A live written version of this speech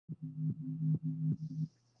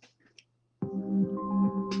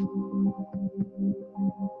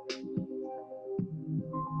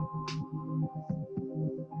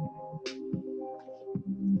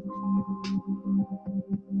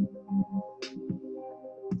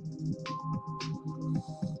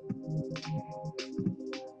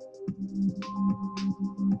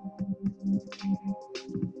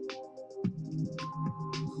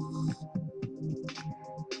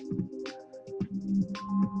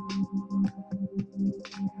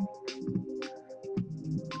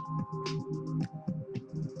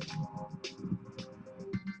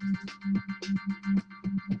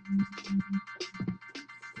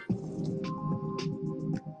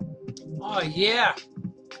Oh yeah,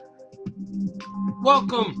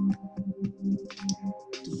 welcome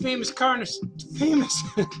to famous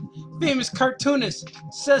cartoonist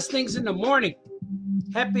says things in the morning.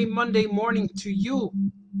 Happy Monday morning to you.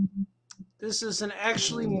 This is an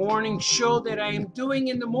actually morning show that I am doing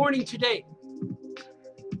in the morning today.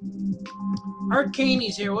 Art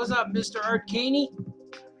Caney's here. What's up, Mr. Art Caney?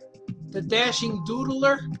 The dashing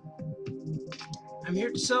doodler. I'm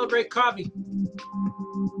here to celebrate coffee.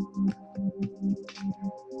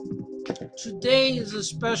 Today is a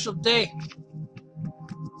special day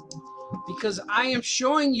because I am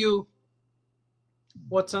showing you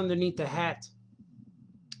what's underneath the hat.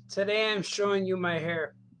 Today I'm showing you my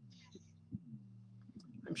hair.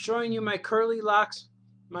 I'm showing you my curly locks,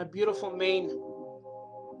 my beautiful mane.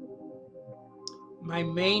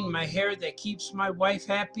 My hair that keeps my wife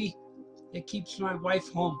happy, that keeps my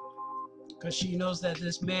wife home, because she knows that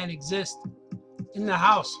this man exists in the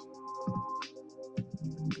house.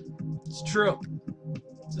 It's true.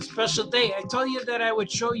 It's a special day. I told you that I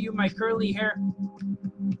would show you my curly hair,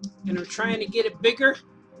 and I'm trying to get it bigger.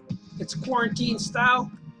 It's quarantine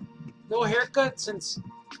style. No haircut since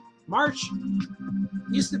March.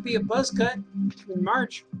 Used to be a buzz cut in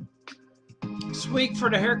March. Swig for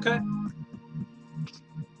the haircut.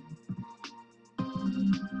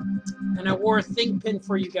 And I wore a thing pin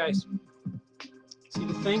for you guys. See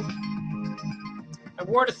the thing? I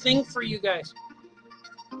wore the thing for you guys.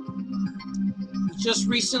 Just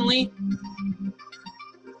recently,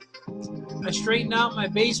 I straightened out my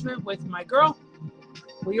basement with my girl.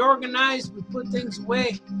 We organized, we put things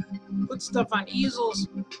away, put stuff on easels,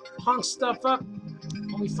 hung stuff up,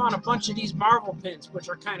 and we found a bunch of these Marvel pins, which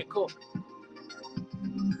are kind of cool.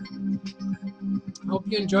 I hope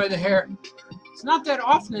you enjoy the hair. It's not that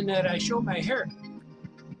often that I show my hair,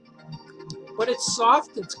 but it's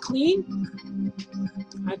soft, it's clean.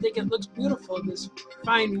 I think it looks beautiful this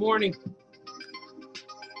fine morning.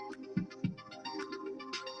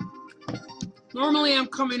 Normally I'm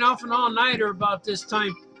coming off an all-nighter about this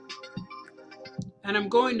time, and I'm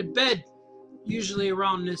going to bed usually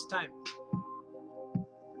around this time.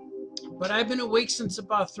 But I've been awake since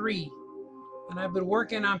about 3, and I've been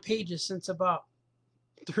working on pages since about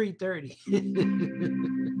 3:30.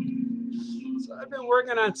 So I've been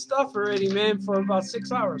working on stuff already, man, for about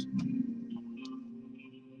 6 hours.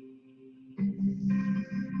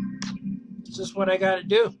 It's just what I gotta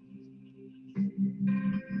do.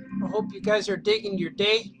 I hope you guys are digging your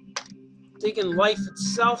day, digging life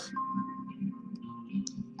itself.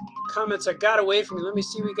 Comments are got away from me. Let me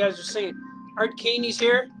see what you guys are saying. Art Caney's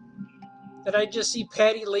here. Did I just see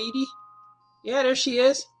Patty Lady? Yeah, there she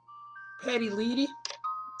is. Patty Lady.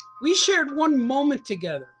 We shared one moment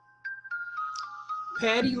together.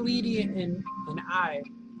 Patty Lady and I,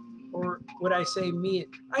 or would I say me?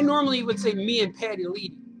 I normally would say me and Patty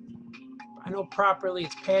Lady. I know properly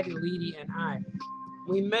it's Patty Lady and I.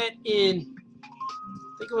 We met in,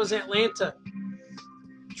 I think it was Atlanta.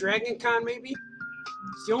 Dragon Con, maybe?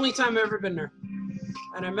 It's the only time I've ever been there.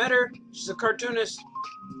 And I met her. She's a cartoonist.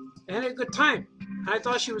 I had a good time. I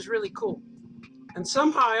thought she was really cool. And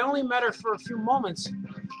somehow I only met her for a few moments,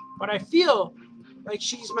 but I feel like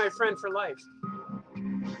she's my friend for life.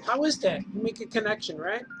 How is that? You make a connection,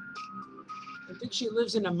 right? I think she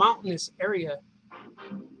lives in a mountainous area.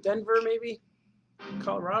 Denver, maybe?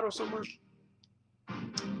 Colorado somewhere.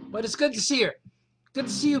 But it's good to see her. Good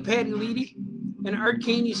to see you, Patty Lady. And Art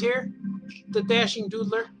Caney's here. The dashing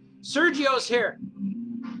doodler. Sergio's here.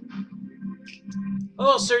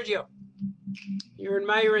 Hello, Sergio. You're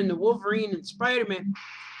admiring the Wolverine and Spider-Man.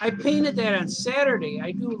 I painted that on Saturday.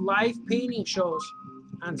 I do live painting shows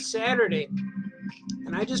on Saturday.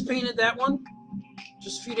 And I just painted that one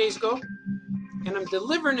just a few days ago. And I'm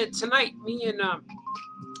delivering it tonight. Me and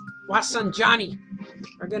Wasan Johnny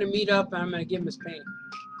are going to meet up, and I'm going to give him his painting.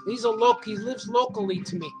 He lives locally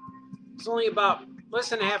to me. It's only about less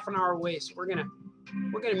than a half an hour away, so we're gonna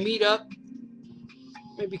meet up,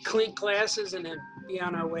 maybe clink glasses, and then be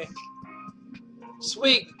on our way.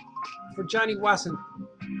 Swig for Johnny Watson.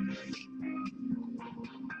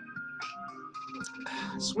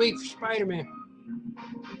 Swig for Spider-Man.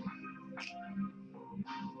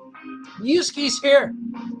 Muski's here.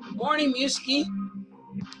 Morning, Muski.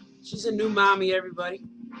 She's a new mommy, everybody.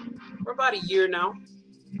 For about a year now.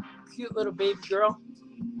 Cute little baby girl.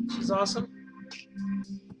 She's awesome.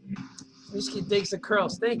 Muski digs the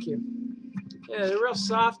curls. Thank you. Yeah, they're real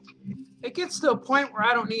soft. It gets to a point where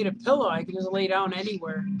I don't need a pillow. I can just lay down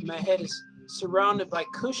anywhere. My head is surrounded by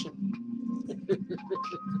cushion.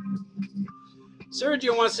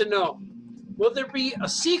 Sergio wants to know, will there be a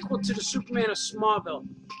sequel to the Superman of Smallville?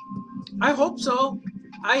 I hope so.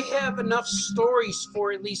 I have enough stories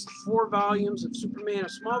for at least 4 volumes of Superman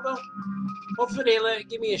of Smallville. Hopefully they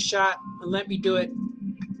give me a shot and let me do it.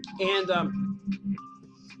 And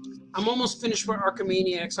I'm almost finished with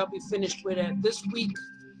Archimaniacs. I'll be finished with it this week.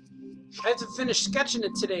 I have to finish sketching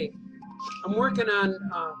it today. I'm working on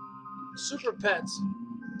Super Pets.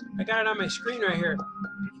 I got it on my screen right here.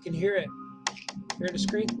 You can hear it. Hear the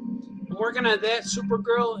screen? I'm working on that.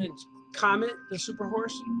 Supergirl and Comet, the Super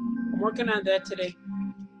Horse. I'm working on that today.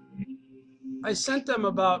 I sent them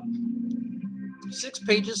about 6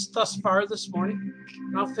 pages thus far this morning.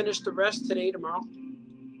 And I'll finish the rest today, tomorrow.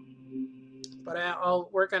 But I'll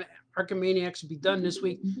work on Archimaniacs and be done this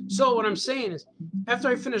week. So what I'm saying is, after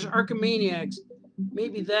I finish Archimaniacs,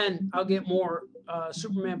 maybe then I'll get more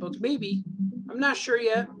Superman books. Maybe. I'm not sure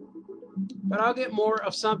yet. But I'll get more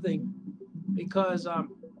of something because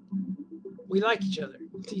we like each other.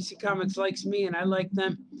 DC Comics likes me and I like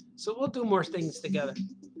them. So we'll do more things together.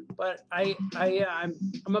 But I'm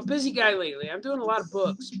a busy guy lately. I'm doing a lot of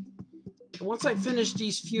books. And once I finish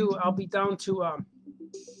these few, I'll be down to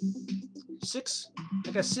 6.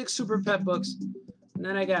 I got 6 Super Pet books. And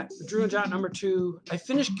then I got Drew and Jot number 2. I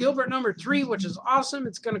finished Gilbert number 3, which is awesome.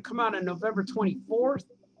 It's going to come out on November 24th.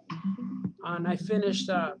 And I finished,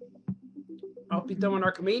 I'll be done with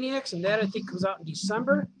Archimaniacs. And that I think comes out in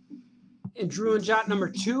December. And Drew and Jot number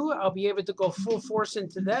 2, I'll be able to go full force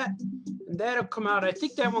into that. And that'll come out, I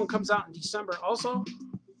think that one comes out in December also.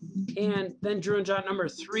 And then Drew and Jot number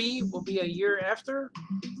 3 will be a year after.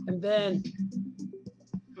 And then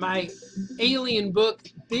my alien book,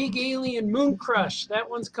 Big Alien Moon Crush, that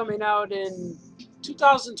one's coming out in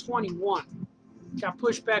 2021. Got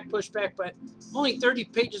pushed back, but only 30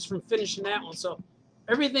 pages from finishing that one. So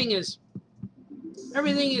everything is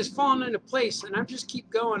falling into place, and I just keep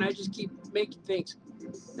going. I just keep making things.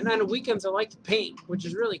 And on the weekends, I like to paint, which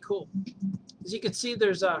is really cool. As you can see,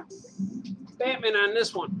 there's a Batman on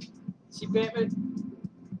this one. See Batman?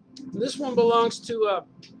 This one belongs to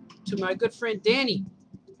my good friend Danny.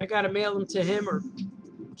 I gotta mail them to him or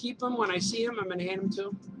keep them. When I see him, I'm gonna hand them to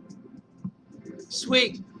him.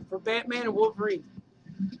 Sweet for Batman and Wolverine.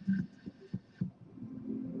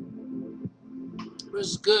 This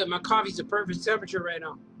is good. My coffee's at perfect temperature right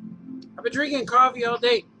now. I've been drinking coffee all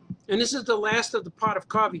day, and this is the last of the pot of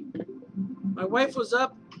coffee. My wife was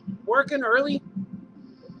up working early.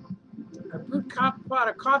 I brewed a pot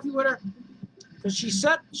of coffee with her. Because she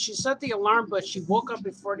set the alarm, but she woke up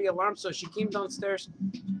before the alarm, so she came downstairs.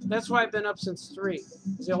 That's why I've been up since 3.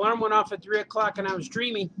 The alarm went off at 3 o'clock, and I was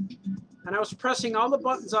dreaming. And I was pressing all the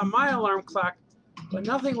buttons on my alarm clock, but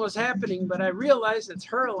nothing was happening. But I realized it's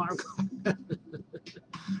her alarm clock.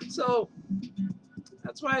 So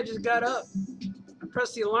that's why I just got up. I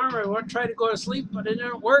pressed the alarm. I tried to go to sleep, but it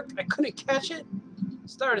didn't work. I couldn't catch it.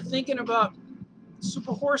 Started thinking about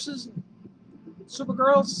super horses, super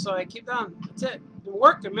girls, so I keep on. That's it. It's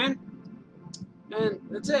working, man. And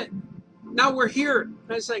that's it. Now we're here. And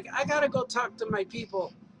it's like, I got to go talk to my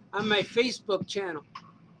people on my Facebook channel.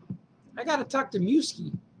 I got to talk to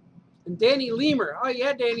Muski and Danny Lemur. Oh,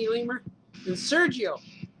 yeah, Danny Lemur. And Sergio.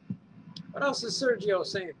 What else is Sergio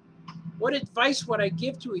saying? What advice would I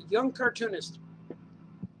give to a young cartoonist?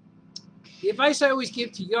 The advice I always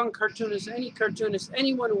give to young cartoonists, any cartoonist,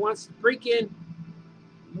 anyone who wants to break in,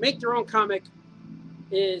 make their own comic,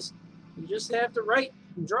 is you just have to write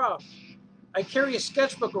and draw. I carry a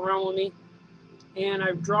sketchbook around with me, and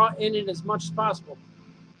I draw in it as much as possible.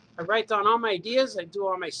 I write down all my ideas. I do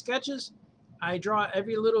all my sketches. I draw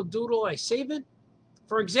every little doodle. I save it.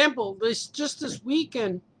 For example, just this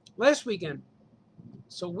weekend, last weekend,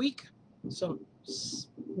 so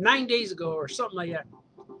 9 days ago or something like that,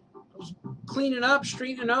 I was cleaning up,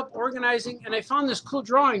 straightening up, organizing, and I found this cool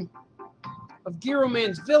drawing of Giro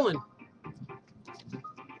Man's villain.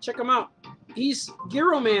 Check him out. He's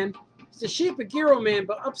Giro Man. It's the shape of Giro Man,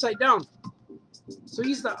 but upside down. So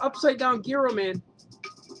he's the upside down Giro Man.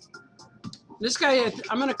 This guy,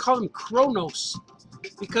 I'm going to call him Kronos,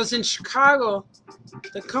 because in Chicago,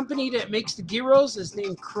 The company that makes the gyros is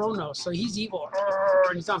named Chronos, so he's evil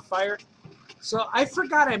and he's on fire. So I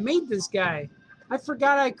forgot I made this guy. I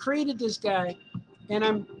forgot I created this guy, and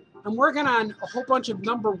I'm working on a whole bunch of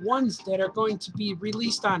 #1s that are going to be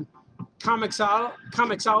released on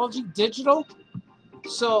Comixology Digital.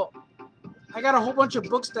 So I got a whole bunch of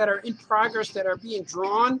books that are in progress that are being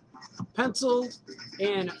drawn, penciled,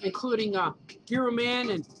 and including Hero Man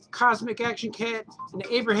and Cosmic Action Cat and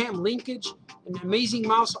Abraham Linkage and Amazing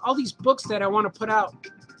Mouse. All these books that I want to put out,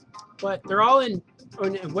 but they're all in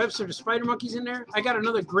Webster the Spider Monkey's in there. I got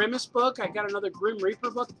another Grimace book. I got another Grim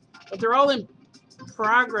Reaper book, but they're all in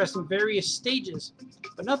progress in various stages,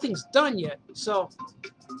 but nothing's done yet. So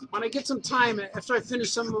when I get some time, after I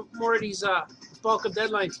finish some more of these bulk of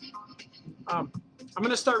deadlines, I'm going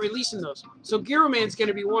to start releasing those. So Gyro Man's going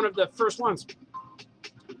to be one of the first ones.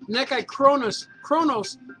 And that guy Kronos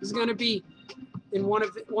is going to be in one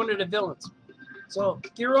of the villains. So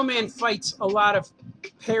Gyro Man fights a lot of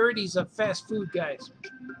parodies of fast food guys.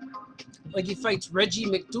 Like he fights Reggie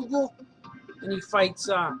McDougal, and he fights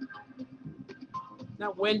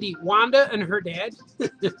not Wendy, Wanda and her dad.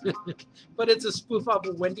 But it's a spoof off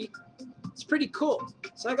of Wendy. It's pretty cool.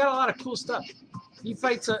 So I got a lot of cool stuff. He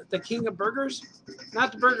fights the King of Burgers,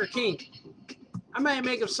 not the Burger King. I might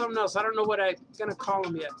make him something else. I don't know what I'm gonna call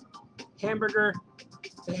him yet. The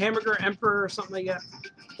Hamburger Emperor or something like that.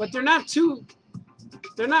 But they're not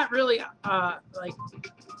really like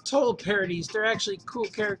total parodies. They're actually cool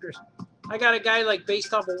characters. I got a guy like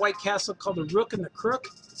based off of White Castle called the Rook and the Crook.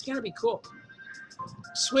 It's gonna be cool.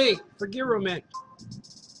 Sweet for Gyro Man.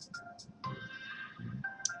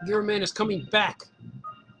 Gyro Man is coming back.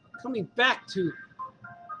 Coming back to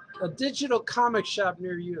a digital comic shop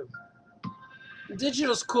near you.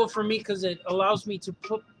 Digital's cool for me because it allows me to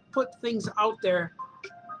put things out there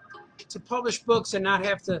to publish books and not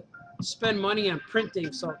have to spend money on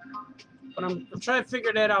printing. So, but I'm trying to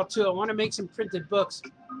figure that out too. I want to make some printed books,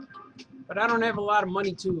 but I don't have a lot of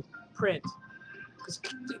money to print because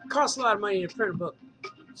it costs a lot of money to print a book.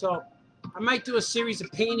 So I might do a series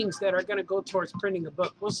of paintings that are going to go towards printing a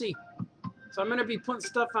book. We'll see. So I'm going to be putting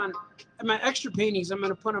stuff on my extra paintings. I'm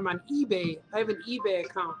going to put them on eBay. I have an eBay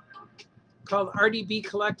account called RDB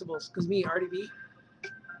Collectibles, because me, RDB.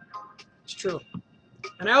 It's true.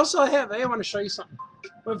 And I also have, I want to show you something.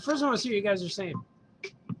 But first I want to see what you guys are saying.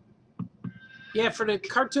 Yeah, for the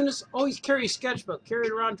cartoonist, always carry a sketchbook. Carry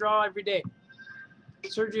it around, draw every day.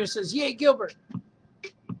 Sergio says, yay, Gilbert.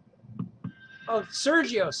 Oh,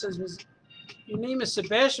 Sergio says, your name is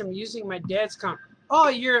Sebastian. I'm using my dad's account.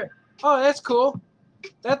 Oh, that's cool.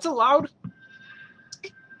 That's allowed.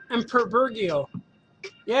 And Perbergio.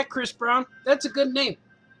 Yeah, Chris Brown. That's a good name.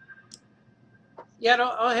 Yeah,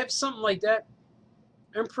 I'll have something like that.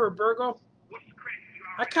 Emperor Burgo.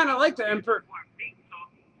 I kind of like the Emperor.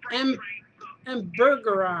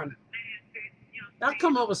 Bergeron. I'll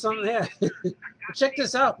come up with something there. Check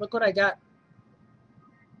this out. Look what I got.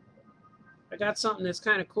 I got something that's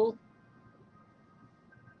kind of cool.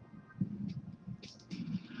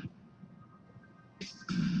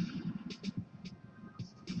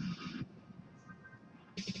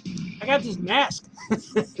 I got this mask.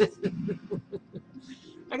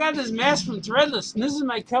 I got this mask from Threadless, and this is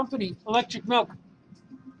my company, Electric Milk.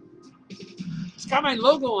 It's got my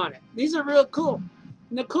logo on it. These are real cool.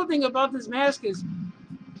 And the cool thing about this mask is,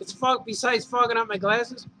 besides fogging up my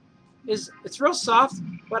glasses, is it's real soft.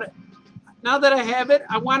 But now that I have it,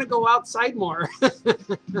 I want to go outside more.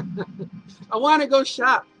 I want to go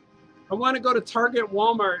shop. I want to go to Target,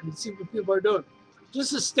 Walmart, and see what people are doing.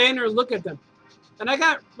 Just to stand there and look at them. And I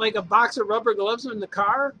got like a box of rubber gloves in the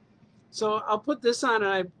car. So I'll put this on,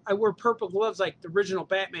 and I wear purple gloves like the original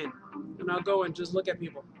Batman. And I'll go and just look at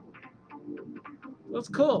people. That's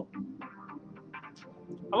cool.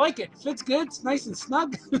 I like it. Fits good. It's nice and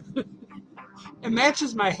snug. It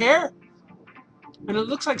matches my hair. And it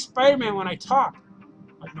looks like Spider-Man when I talk.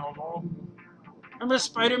 Like, no. Remember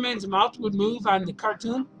Spider-Man's mouth would move on the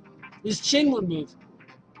cartoon? His chin would move.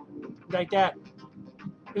 Like that.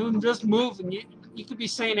 It would just move, and you could be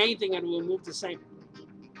saying anything and it will move the same.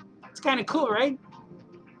 It's kind of cool, right?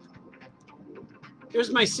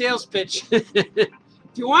 Here's my sales pitch. If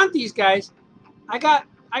you want these guys, I got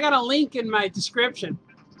a link in my description,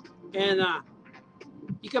 and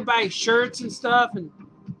you can buy shirts and stuff and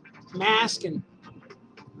masks, and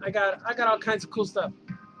I got all kinds of cool stuff.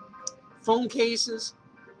 Phone cases.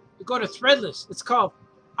 You go to Threadless. It's called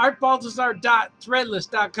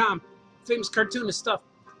artbaltazar.threadless.com. Famous cartoonist stuff.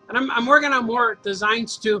 And I'm working on more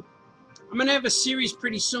designs too. I'm gonna have a series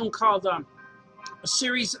pretty soon called a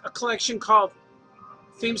collection called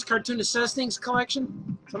Famous Cartoonist Says Things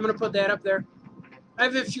collection. So I'm gonna put that up there. I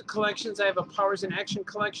have a few collections. I have a Powers in Action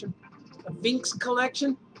collection, a Vinx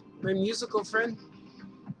collection, my musical friend.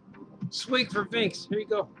 Swig for Vinx. Here you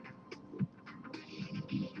go.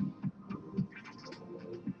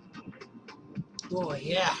 Oh,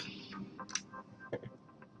 yeah.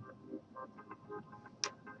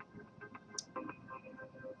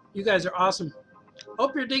 You guys are awesome.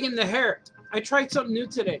 Hope you're digging the hair. I tried something new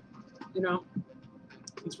today. You know,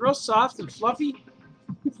 it's real soft and fluffy.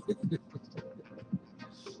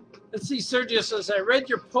 Let's see, Sergio says, I read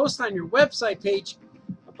your post on your website page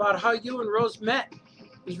about how you and Rose met.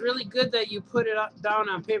 It was really good that you put it down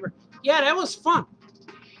on paper. Yeah, that was fun.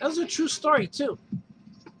 That was a true story, too.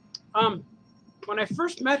 When I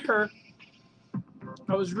first met her,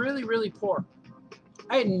 I was really, really poor.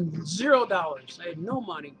 I had $0. I had no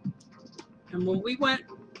money. And when we went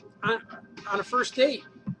on a first date,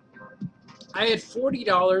 I had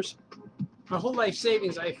 $40. My whole life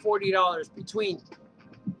savings, I had $40 between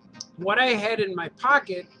what I had in my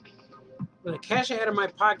pocket, the cash I had in my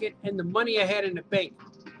pocket, and the money I had in the bank.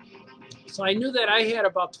 So I knew that I had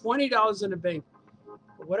about $20 in the bank,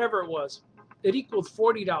 or whatever it was. It equaled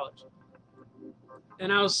 $40.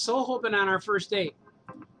 And I was so hoping on our first date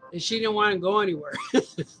that she didn't want to go anywhere.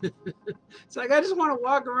 It's like, I just want to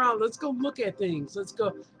walk around. Let's go look at things. Let's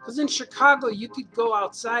go. Because in Chicago, you could go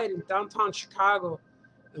outside in downtown Chicago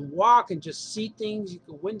and walk and just see things. You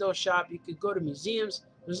could window shop. You could go to museums.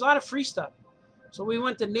 There's a lot of free stuff. So we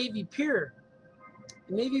went to Navy Pier.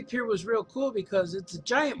 And Navy Pier was real cool because it's a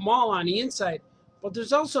giant mall on the inside, but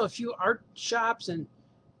there's also a few art shops, and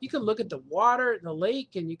you could look at the water, the lake,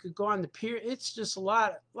 and you could go on the pier. It's just a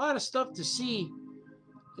lot of stuff to see,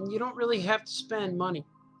 and you don't really have to spend money.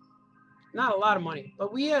 Not a lot of money,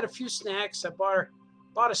 but we had a few snacks. I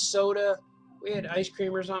bought a soda. We had ice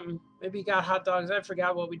cream or something. Maybe got hot dogs. I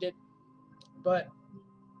forgot what we did, but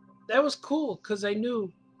that was cool because I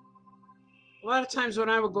knew a lot of times when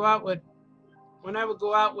I would go out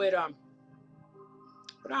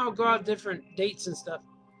different dates and stuff,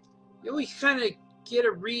 you always kind of get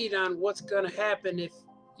a read on what's going to happen if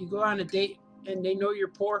you go on a date and they know you're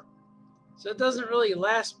poor. So it doesn't really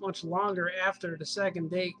last much longer after the second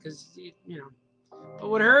date because, you know. But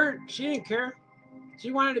with her, she didn't care.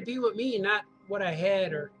 She wanted to be with me, not what I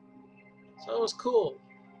had. So it was cool.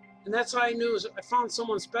 And that's how I knew I found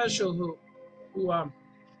someone special who we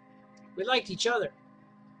liked each other.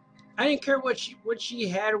 I didn't care what she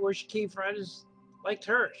had or where she came from. I just liked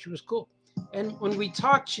her. She was cool. And when we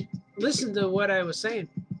talked, she listened to what I was saying.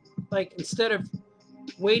 Like, instead of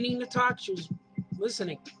waiting to talk, she was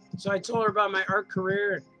listening. So I told her about my art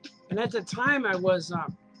career. And at the time, I was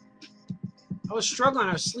struggling.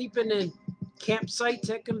 I was sleeping in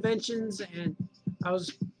campsites at conventions, and I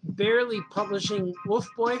was barely publishing Wolf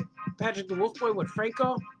Boy, Patrick the Wolf Boy with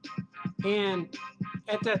Franco. And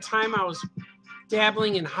at that time, I was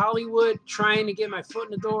dabbling in Hollywood, trying to get my foot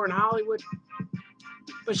in the door in Hollywood.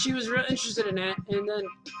 But she was real interested in that.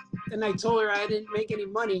 And I told her I didn't make any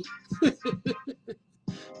money.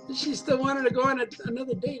 She still wanted to go on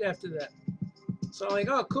another date after that. So I'm like,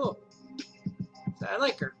 oh, cool. So I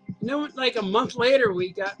like her. And then, like a month later,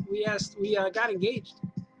 we got engaged.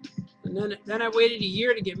 And then I waited a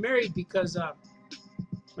year to get married because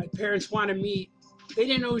my parents wanted me. They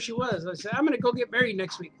didn't know who she was. I said, I'm going to go get married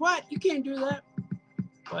next week. What? You can't do that.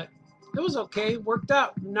 But it was okay. It worked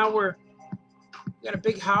out. Now we got a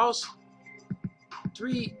big house,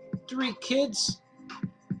 three kids,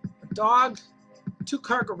 a dog,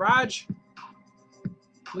 2-car garage.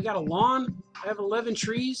 We got a lawn. I have 11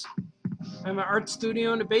 trees. I have an art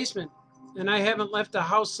studio in the basement. And I haven't left the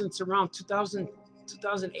house since around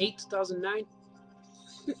 2008, 2009.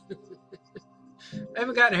 I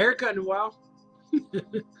haven't gotten a haircut in a while.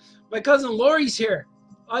 My cousin Lori's here.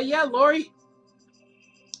 Oh, yeah, Lori.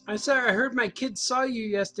 I heard my kids saw you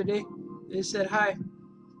yesterday. They said hi.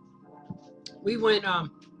 We went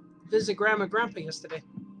visit Grandma and Grandpa yesterday.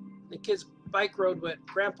 The kids bike rode with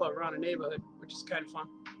Grandpa around the neighborhood, which is kind of fun.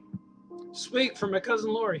 Sweet from my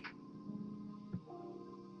cousin Lori.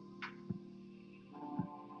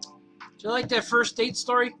 Do you like that first date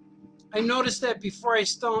story? I noticed that before I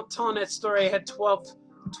started telling that story, I had 12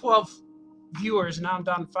 viewers. Now I'm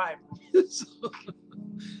down to 5. So,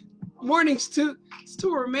 morning's it's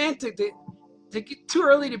too romantic to get too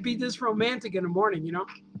early to be this romantic in the morning, you know?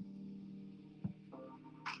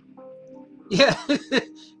 Yeah,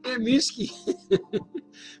 yeah, Musky.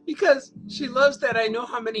 Because she loves that I know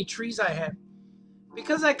how many trees I have.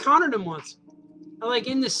 Because I counted them once. Like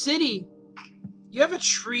in the city, you have a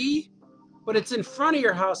tree, but it's in front of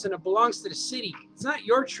your house and it belongs to the city. It's not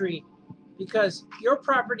your tree because your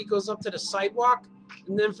property goes up to the sidewalk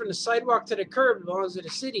And then from the sidewalk to the curb, it belongs to the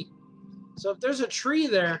city. So if there's a tree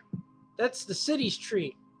there, that's the city's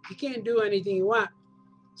tree. You can't do anything you want.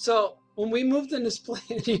 So when we moved in this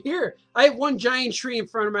place here, I have one giant tree in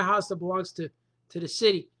front of my house that belongs to the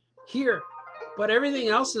city here. But everything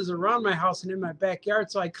else is around my house and in my backyard.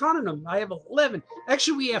 So I counted them. I have 11.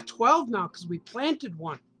 Actually, we have 12 now because we planted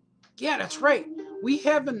one. Yeah, that's right. We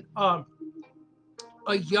have a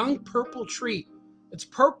young purple tree. It's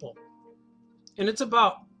purple. And it's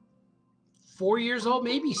about 4 years old,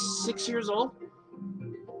 maybe 6 years old.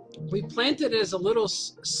 We planted it as a little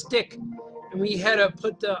stick. And we had to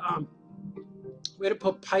put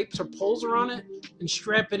pipes or poles around it and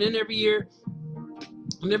strap it in every year.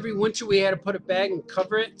 And every winter we had to put a bag and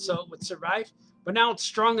cover it so it would survive. But now it's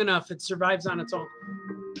strong enough, it survives on its own.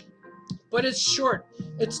 But it's short.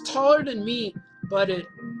 It's taller than me, but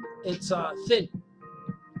it's thin.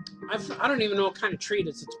 I don't even know what kind of tree it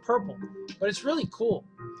is. It's purple, but it's really cool.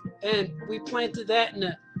 And we planted that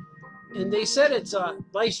and they said its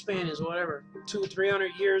lifespan is whatever, 200 or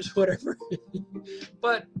 300 years, whatever.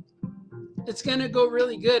 But it's gonna go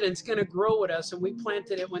really good and it's gonna grow with us. And we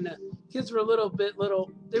planted it when the kids were a little.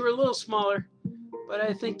 They were a little smaller, but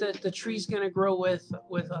I think that the tree's gonna grow with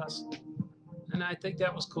us, and I think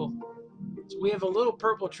that was cool. So we have a little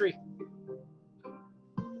purple tree.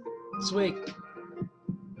 Sweet.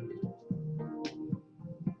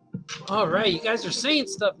 All right, you guys are saying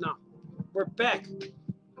stuff now. We're back.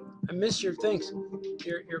 I missed your things,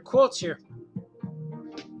 your quotes here.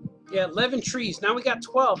 Yeah, 11 trees. Now we got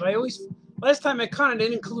 12. Last time I counted, I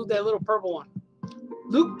didn't include that little purple one.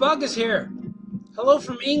 Luke Bug is here. Hello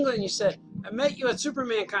from England, you said. I met you at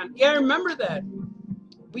Superman Con. Yeah, I remember that.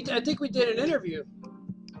 I think we did an interview.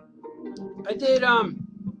 I did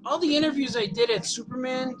all the interviews I did at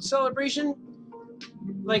Superman Celebration.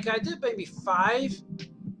 Like I did maybe 5,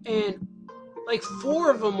 and like 4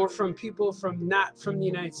 of them were from people not from the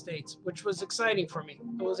United States, which was exciting for me.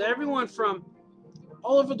 It was everyone from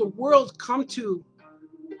all over the world come to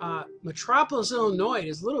Metropolis, Illinois,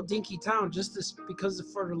 this little dinky town, just because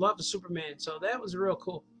for the love of Superman. So that was real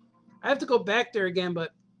cool. I have to go back there again,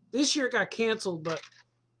 but this year it got canceled. But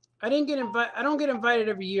I didn't get invited. I don't get invited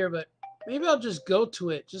every year, but maybe I'll just go to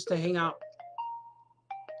it just to hang out.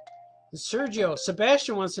 And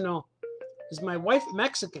Sebastian wants to know, is my wife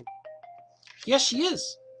Mexican? Yes, she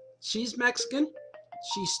is. She's Mexican.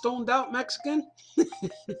 She's stoned out Mexican.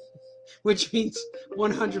 Which means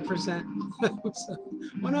 100%.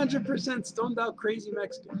 100% stoned out crazy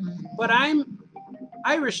Mexican. But I'm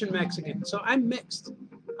Irish and Mexican, so I'm mixed.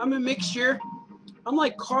 I'm a mixture. I'm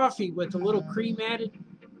like coffee with a little cream added.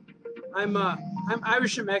 I'm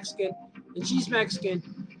Irish and Mexican, and she's Mexican,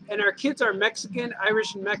 and our kids are Mexican,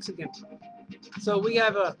 Irish, and Mexican. So we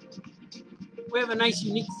have a nice,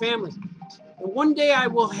 unique family. And one day I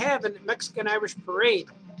will have a Mexican-Irish parade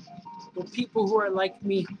with people who are like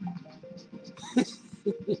me.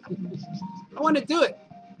 I want to do it.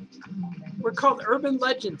 We're called urban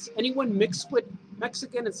legends. Anyone mixed with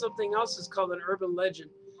Mexican and something else is called an urban legend.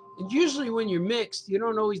 And usually when you're mixed, you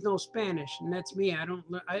don't always know Spanish, and that's me.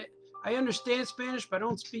 I understand Spanish, but I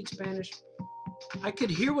don't speak Spanish. I could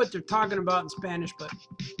hear what they're talking about in Spanish, but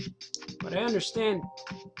I understand,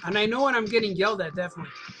 and I know when I'm getting yelled at,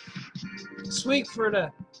 definitely. Sweet for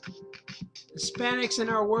the Hispanics in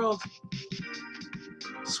our world.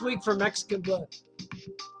 Sweet for Mexican blood.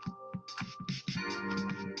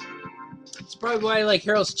 It's probably why I like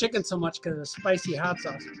Harold's Chicken so much, because of the spicy hot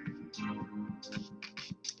sauce.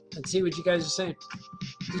 Let's see what you guys are saying.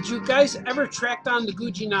 Did you guys ever track down the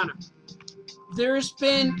Gujinana? There's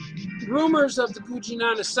been rumors of the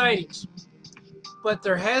Gujinana sightings, but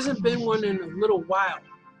there hasn't been one in a little while.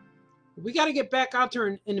 We got to get back out there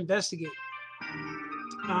and investigate.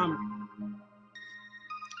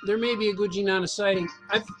 There may be a Gujinana sighting.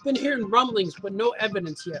 I've been hearing rumblings, but no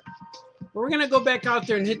evidence yet. But we're gonna go back out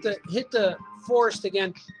there and hit the forest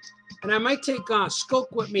again, and I might take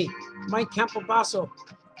Skoke with me, Mike Campobasso.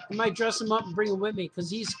 I might dress him up and bring him with me, because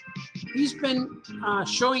he's been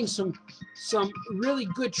showing some really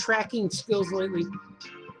good tracking skills lately.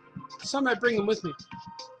 So I might bring him with me.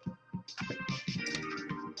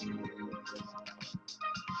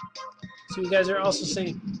 So you guys are also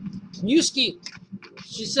saying, Newski,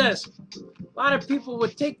 she says, a lot of people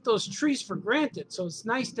would take those trees for granted, so it's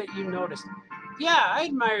nice that you noticed. Yeah, I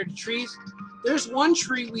admire the trees. There's one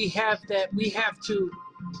tree we have that we have to,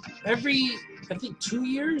 every, I think 2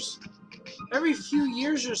 years, every few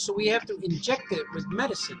years or so, we have to inject it with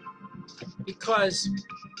medicine, because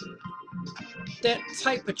that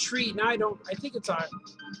type of tree, now I think it's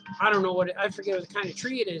I don't know I forget what kind of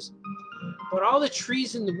tree it is, But all the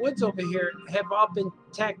trees in the woods over here have all been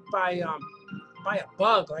attacked by a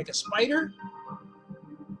bug, like a spider.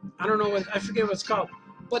 I don't know what, I forget what it's called.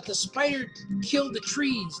 But the spider killed the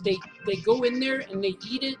trees. They go in there and they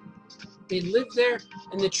eat it. They live there,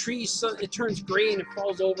 and the trees, it turns gray and it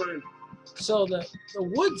falls over. And so the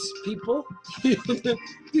woods people, the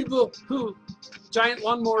people who, giant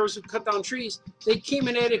lawnmowers who cut down trees, they came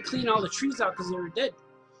and had to clean all the trees out because they were dead.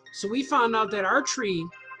 So we found out that our tree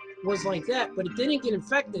was like that, but it didn't get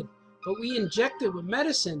infected. But we inject it with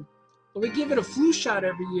medicine, and we give it a flu shot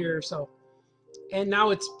every year or so. And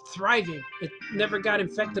now it's thriving. It never got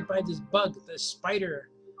infected by this bug, this spider.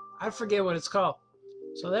 I forget what it's called.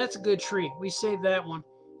 So that's a good tree. We saved that one.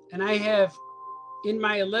 And I have, in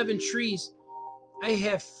my 11 trees, I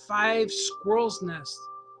have 5 squirrels' nests,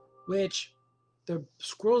 which the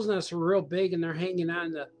squirrels' nests are real big and they're hanging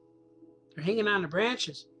on the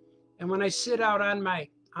branches. And when I sit out on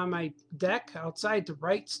my deck outside to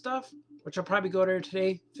write stuff, which I'll probably go there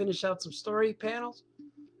today, finish out some story panels,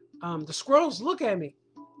 the squirrels look at me,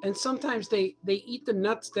 and sometimes they eat the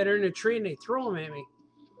nuts that are in the tree and they throw them at me.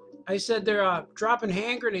 I said they're dropping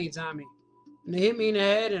hand grenades on me, and they hit me in the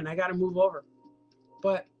head, and I got to move over.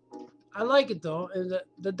 But I like it though, and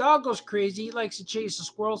the dog goes crazy. He likes to chase the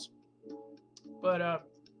squirrels. But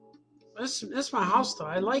that's my house though.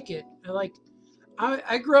 I like it.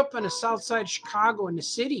 I grew up on the south side of Chicago in the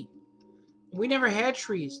city. We never had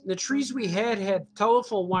trees. The trees we had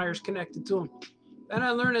telephone wires connected to them. Then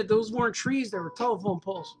I learned that those weren't trees, they were telephone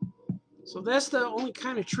poles. So that's the only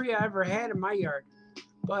kind of tree I ever had in my yard.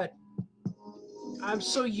 But I'm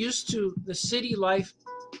so used to the city life.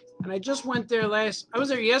 And I just went there I was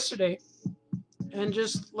there yesterday. And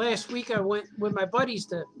just last week I went with my buddies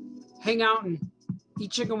to hang out and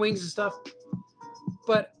eat chicken wings and stuff.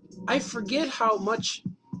 But I forget how much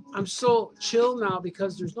I'm so chill now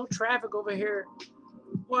because there's no traffic over here.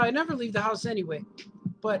 Well, I never leave the house anyway.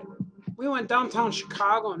 But we went downtown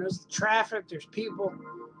Chicago and there's traffic, there's people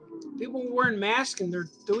wearing masks and they're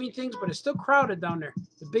doing things, but it's still crowded down there.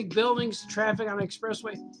 The big buildings, the traffic on the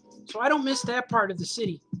expressway. So I don't miss that part of the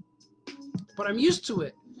city, but I'm used to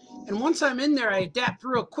it. And once I'm in there, I adapt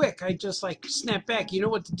real quick. I just like snap back. You know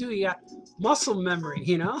what to do. You got muscle memory,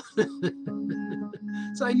 you know?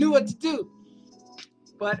 So I knew what to do.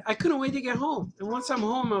 But I couldn't wait to get home. And once I'm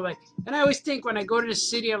home, I'm like, and I always think when I go to the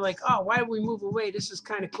city, I'm like, oh, why did we move away? This is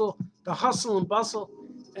kind of cool. The hustle and bustle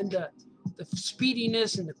and the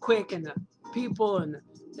speediness and the quick and the people and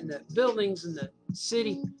the buildings and the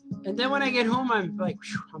city. And then when I get home, I'm like,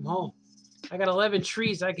 whew, I'm home. I got 11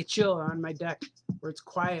 trees. I could chill on my deck where it's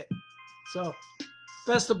quiet. So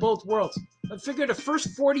best of both worlds. I figured the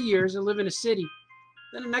first 40 years I live in a city.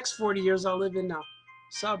 Then the next 40 years I'll live in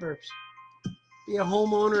suburbs. Be a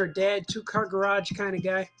homeowner, a dad, 2-car garage kind of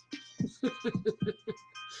guy.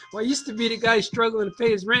 Well, I used to be the guy struggling to pay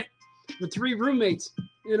his rent with 3 roommates,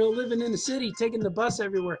 you know, living in the city, taking the bus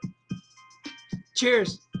everywhere.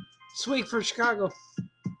 Cheers. Swig for Chicago.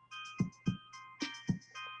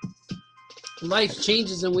 Life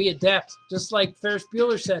changes and we adapt. Just like Ferris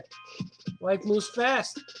Bueller said, life moves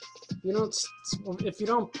fast. You know, if you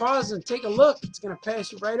don't pause and take a look, it's going to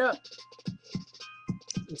pass you right up.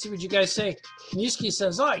 Let's see what you guys say. Newski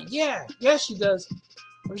says, oh, yeah, she does.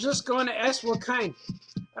 I was just going to ask what kind.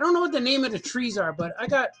 I don't know what the name of the trees are, but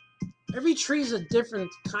every tree is a different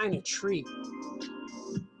kind of tree.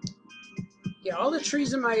 Yeah, all the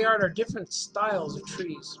trees in my yard are different styles of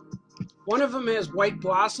trees. One of them has white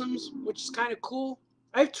blossoms, which is kind of cool.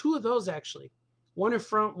 I have 2 of those, actually. One in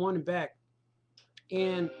front, one in back.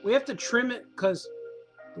 And we have to trim it because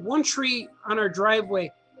the one tree on our driveway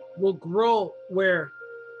will grow where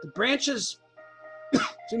the branches,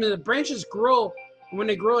 the branches grow when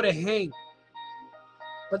they grow to hang.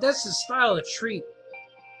 But that's the style of tree.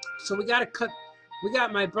 So we got to cut. We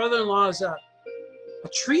got my brother-in-law's a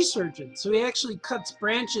tree surgeon. So he actually cuts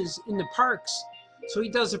branches in the parks. So he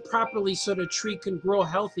does it properly so the tree can grow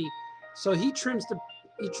healthy. So he trims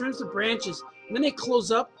the branches, and then they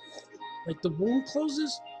close up, like the wound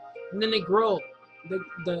closes, and then they grow.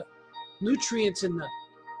 The nutrients and the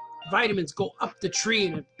vitamins go up the tree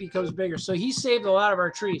and it becomes bigger. So he saved a lot of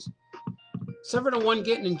our trees. Except for the one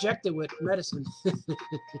getting injected with medicine.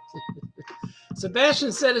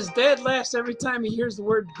 Sebastian said his dad laughs every time he hears the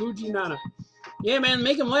word Gucci Nana. Yeah, man,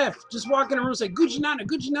 make him laugh. Just walk in the room and say, Gucci Nana,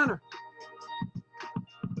 Gucci Nana.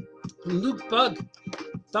 And Luke Bug,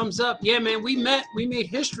 thumbs up. Yeah, man, we met. We made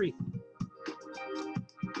history.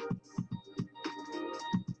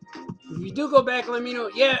 If you do go back, let me know.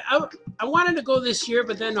 Yeah, I wanted to go this year,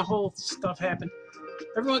 but then the whole stuff happened.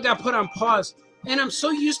 Everyone got put on pause. And I'm so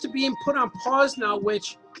used to being put on pause now,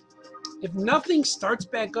 which If nothing starts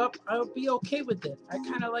back up, I'll be okay with it. I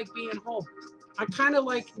kind of like being home. I kind of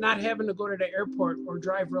like not having to go to the airport or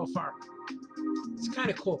drive real far. It's kind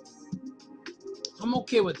of cool. I'm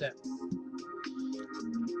okay with that.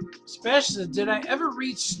 Especially, did I ever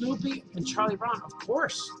read Snoopy and Charlie Brown? Of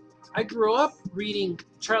course. I grew up reading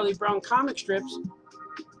Charlie Brown comic strips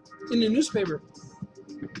in the newspaper.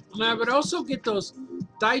 And I would also get those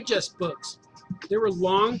digest books. They were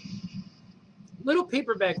long, little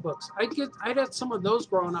paperback books. I'd had some of those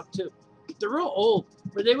growing up too. They're real old,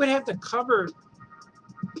 where they would have the cover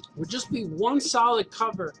would just be one solid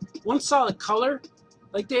cover, one solid color.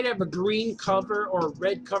 Like they'd have a green cover or a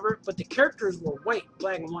red cover, but the characters were white,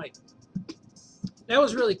 black and white. That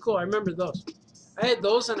was really cool. I remember those. I had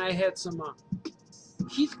those, and I had some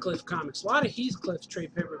Heathcliff comics. A lot of Heathcliff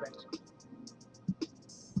trade paperbacks.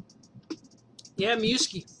 Yeah,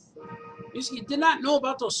 Muskie. Muskie did not know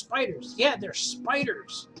about those spiders. Yeah, they're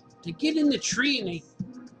spiders. They get in the tree, and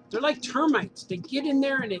they're like termites. They get in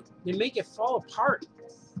there, and they make it fall apart.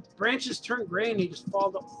 Branches turn gray, and they just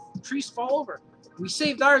fall. The trees fall over. We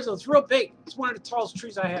saved ours, though. It's real big. It's one of the tallest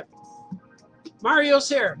trees I have. Mario's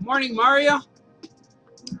here. Morning, Mario.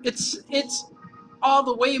 It's all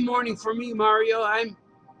the way morning for me, Mario. I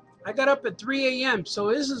got up at 3 a.m.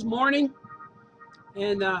 So this is morning,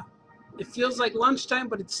 and it feels like lunchtime,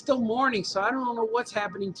 but it's still morning. So I don't know what's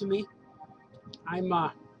happening to me. I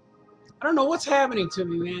don't know what's happening to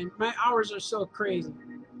me, man. My hours are so crazy.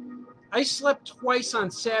 I slept twice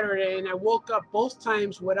on Saturday, and I woke up both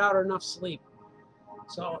times without enough sleep.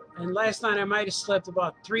 So, and last night I might have slept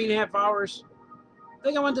about 3.5 hours. I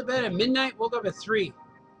think I went to bed at midnight, woke up at 3.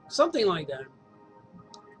 Something like that.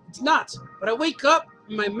 It's nuts. But I wake up,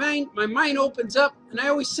 and my mind opens up, and I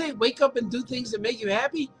always say, wake up and do things that make you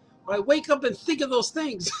happy. Well, I wake up and think of those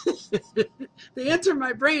things. They enter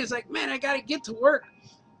my brain. It's like, man, I got to get to work.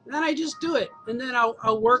 And then I just do it. And then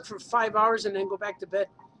I'll work for 5 hours and then go back to bed.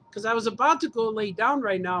 Because I was about to go lay down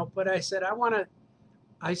right now, but I said,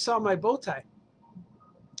 I saw my bow tie.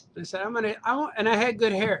 I said, and I had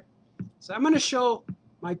good hair. So I'm going to show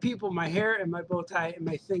my people my hair and my bow tie and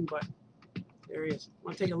my thing, but there he is.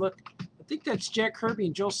 Want to take a look? I think that's Jack Kirby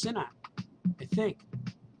and Joe Sinnott, I think.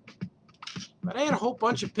 But I had a whole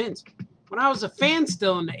bunch of pins. When I was a fan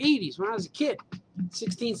still in the 80s, when I was a kid,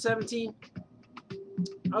 16, 17,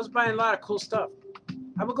 I was buying a lot of cool stuff.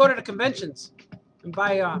 I would go to the conventions and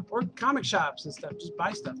buy, or comic shops and stuff, just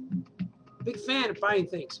buy stuff. Big fan of buying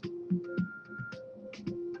things.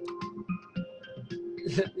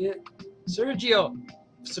 Yeah. Sergio,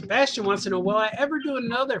 Sebastian wants to know, will I ever do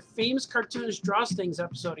another Famous Cartoonist Draws Things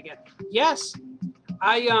episode again? Yes.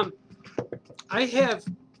 I have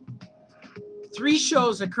 3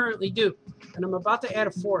 shows I currently do, and I'm about to add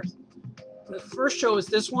a 4th. The first show is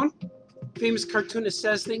this one, Famous Cartoonist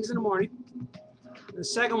Says Things in the Morning. The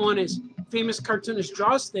second one is Famous Cartoonist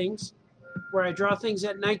Draws Things, where I draw things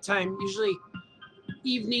at nighttime, usually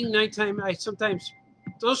evening, nighttime.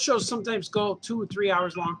 Those shows sometimes go 2 or 3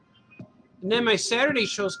 hours long. And then my Saturday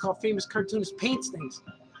show is called Famous Cartoonist Paints Things.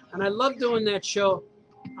 And I love doing that show.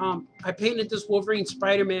 I painted this Wolverine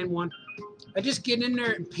Spider-Man one. I just get in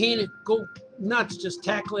there and paint it, go nuts, just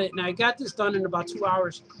tackle it. And I got this done in about 2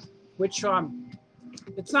 hours, which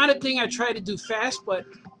it's not a thing I try to do fast, but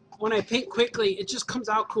when I paint quickly, it just comes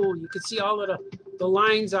out cool. You can see all of the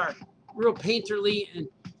lines are real painterly, and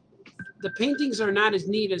the paintings are not as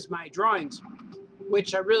neat as my drawings,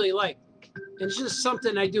 which I really like. And it's just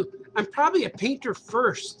something I do. I'm probably a painter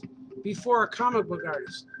first before a comic book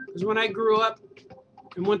artist. Because when I grew up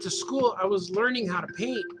and went to school, I was learning how to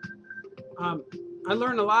paint. I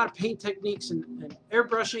learned a lot of paint techniques and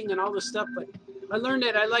airbrushing and all this stuff, but I learned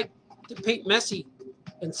that I like to paint messy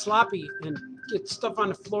and sloppy and get stuff on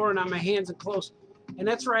the floor and on my hands and clothes. And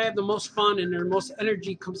that's where I have the most fun and the most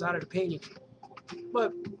energy comes out of the painting.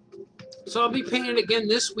 So I'll be painting again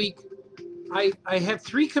this week. I have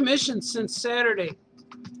 3 commissions since Saturday.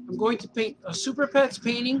 I'm going to paint a Super Pets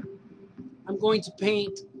painting. I'm going to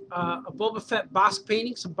paint a Boba Fett Bosk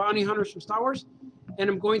painting, some bounty hunters from Star Wars. And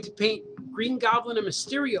I'm going to paint Green Goblin and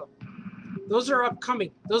Mysterio. Those are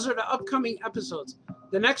upcoming. Those are the upcoming episodes.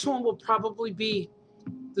 The next one will probably be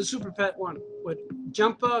the Super Pet one with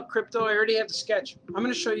Jumpa, Crypto. I already have the sketch. I'm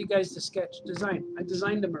going to show you guys the sketch design. I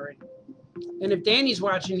designed them already. And if Danny's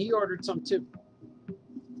watching, he ordered some too.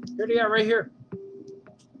 Here they are right here.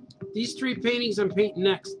 These 3 paintings I'm painting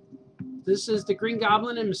next. This is the Green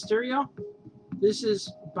Goblin and Mysterio. This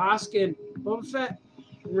is Bosk and Boba Fett.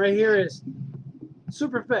 And right here is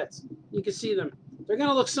Super Pets. You can see them. They're going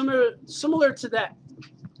to look similar to that.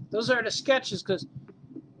 Those are the sketches because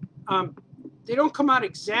they don't come out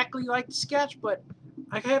exactly like the sketch, but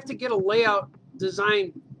I have to get a layout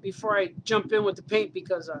design before I jump in with the paint,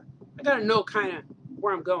 because I gotta know kind of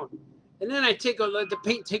where I'm going, and then let the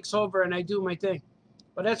paint takes over and I do my thing.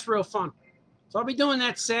 But that's real fun. So I'll be doing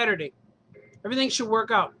that Saturday. Everything should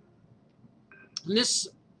work out. And this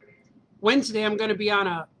Wednesday I'm going to be on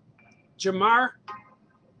a Jamar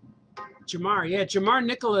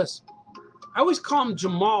Nicholas. I always call him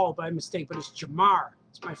Jamal by mistake, but it's Jamar.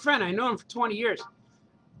 It's my friend. I know him for 20 years.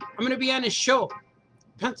 I'm going to be on his show.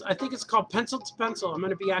 I think it's called Pencil to Pencil. I'm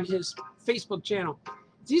going to be on his Facebook channel.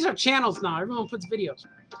 These are channels now. Everyone puts videos.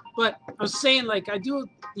 But I was saying, like, I do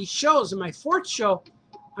these shows. In my 4th show,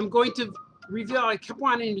 I'm going to reveal. I kept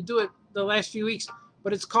wanting to do it the last few weeks,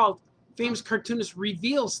 but it's called Famous Cartoonist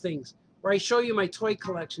Reveals Things, where I show you my toy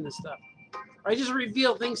collection and stuff. Or I just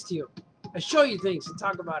reveal things to you. I show you things and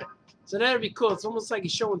talk about it. So that would be cool. It's almost like a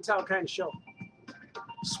show and tell kind of show.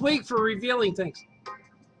 Swig for revealing things.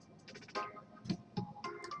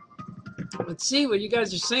 Let's see what you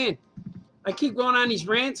guys are saying. I keep going on these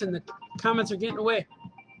rants and the comments are getting away.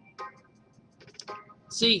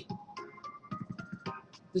 See,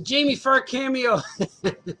 the Jamie Farr cameo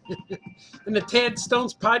in the Tad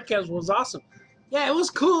Stones podcast was awesome. Yeah, it was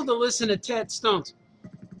cool to listen to Tad Stones.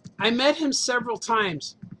 I met him several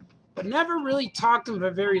times, but never really talked to him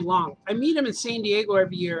for very long. I meet him in San Diego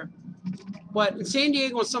every year. But in San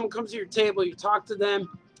Diego, when someone comes to your table, you talk to them.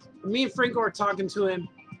 Me and Franco are talking to him.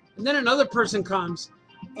 And then another person comes,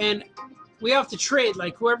 and we have to trade.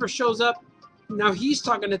 Like, whoever shows up, now he's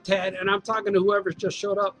talking to Tad, and I'm talking to whoever just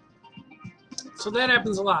showed up. So that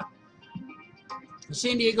happens a lot.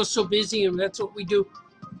 San Diego's so busy, and that's what we do.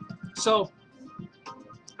 So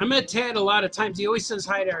I met Tad a lot of times. He always says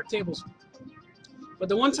hi to our tables. But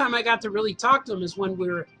the one time I got to really talk to him is when we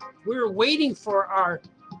were waiting for our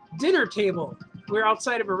dinner table. We were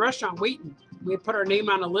outside of a restaurant waiting. We had put our name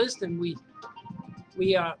on a list, and we're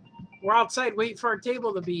outside waiting for our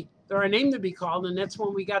table to be, or our name to be called, and that's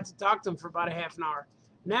when we got to talk to him for about a half an hour.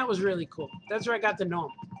 And that was really cool. That's where I got to know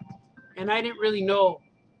him. And I didn't really know,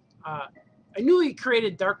 I knew he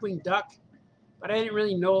created Darkwing Duck, but I didn't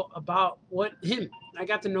really know about him. I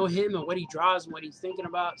got to know him and what he draws and what he's thinking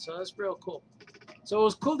about, so that's real cool. So it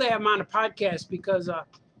was cool to have him on a podcast, because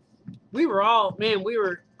we were all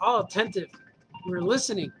attentive. We were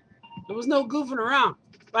listening. There was no goofing around.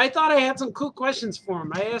 But I thought I had some cool questions for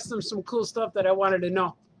him. I asked him some cool stuff that I wanted to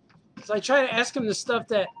know. So I try to ask him the stuff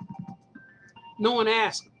that no one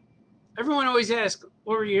asked. Everyone always asks,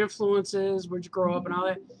 what were your influences? Where'd you grow up and all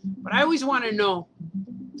that? But I always want to know,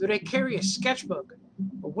 do they carry a sketchbook?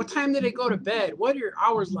 Or what time did they go to bed? What are your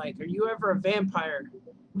hours like? Are you ever a vampire?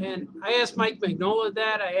 And I asked Mike Magnola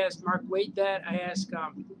that. I asked Mark Waite that. I asked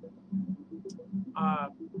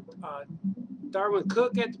Darwin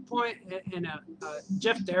Cook at the point, and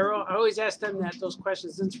Jeff Darrow. I always ask them those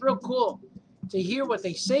questions. And it's real cool to hear what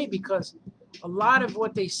they say, because a lot of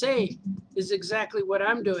what they say is exactly what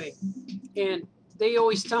I'm doing. And they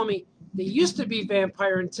always tell me they used to be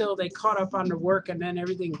vampire until they caught up on their work, and then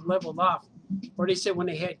everything leveled off. Or they said when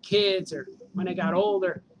they had kids or when they got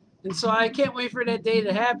older. And so I can't wait for that day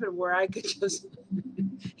to happen where I could just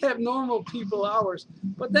have normal people hours.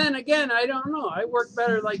 But then again, I don't know. I work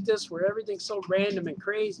better like this, where everything's so random and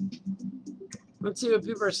crazy. Let's see what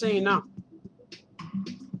people are saying now.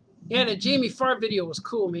 Yeah, the Jamie Farr video was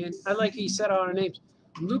cool, man. I like he said all our names.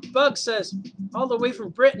 Luke Bug says, all the way from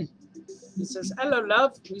Britain. He says, hello,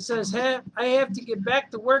 love. He says, hey, I have to get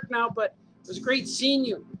back to work now, but it was great seeing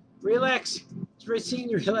you. Relax. It's great seeing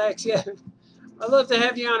you. Relax, yeah. I'd love to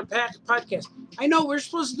have you on a podcast. I know we're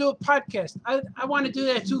supposed to do a podcast. I want to do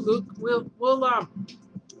that too, Luke.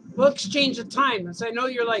 We'll exchange the time. As I know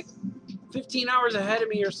you're like 15 hours ahead of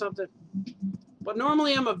me or something. But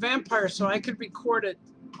normally I'm a vampire, so I could record at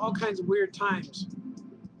all kinds of weird times.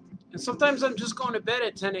 And sometimes I'm just going to bed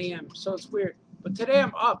at 10 a.m., so it's weird. But today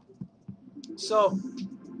I'm up. So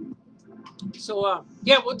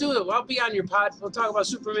yeah, we'll do it. I'll be on your pod. We'll talk about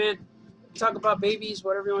Superman. We'll talk about babies,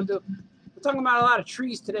 whatever you want to do. We're talking about a lot of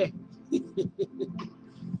trees today.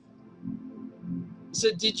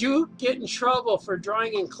 So did you get in trouble for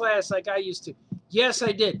drawing in class like I used to? Yes,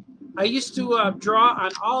 I did. I used to draw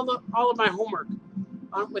on all of my homework.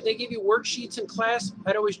 When they give you worksheets in class,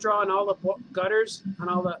 I'd always draw on all the gutters, on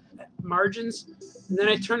all the margins, and then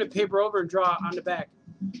I'd turn the paper over and draw on the back.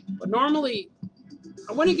 But normally,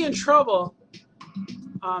 I wouldn't get in trouble,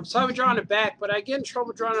 so I would draw on the back, but I get in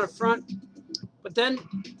trouble drawing on the front. But then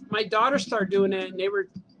my daughter started doing it, and they were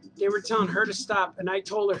telling her to stop, and I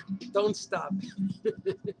told her, don't stop.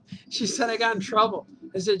 She said I got in trouble.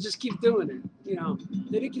 I said, just keep doing it. You know,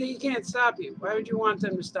 they can't stop you. Why would you want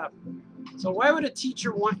them to stop? So why would a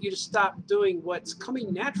teacher want you to stop doing what's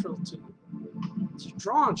coming natural to you? She's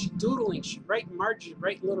drawing, she's doodling, she's writing margins,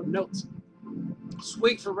 writing little notes.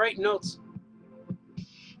 Swig for writing notes.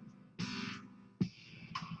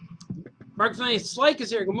 Mark Van Slyke is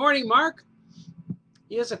here. Good morning, Mark.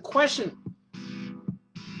 He has a question.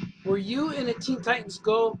 Were you in a Teen Titans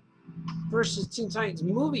Go versus Teen Titans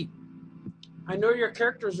movie? I know your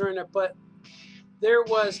characters are in it, but there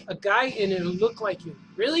was a guy in it who looked like you.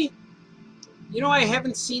 Really? You know, I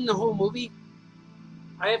haven't seen the whole movie.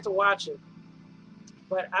 I have to watch it.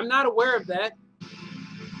 But I'm not aware of that.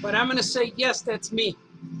 But I'm going to say, yes, that's me.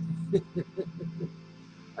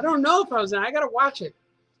 I don't know if I was in it. I got to watch it.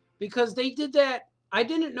 Because they did that. I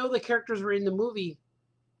didn't know the characters were in the movie.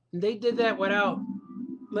 And they did that without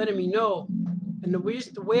letting me know. And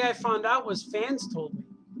the way I found out was fans told me.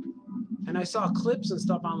 And I saw clips and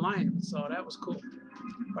stuff online. So that was cool.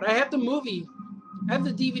 But I have the movie. I have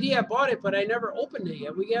the DVD. I bought it, but I never opened it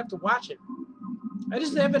yet. We have to watch it. I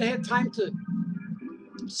just haven't had time to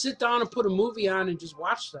sit down and put a movie on and just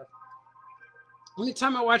watch stuff. Only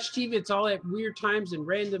time I watch TV, it's all at weird times and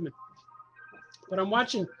random. But I'm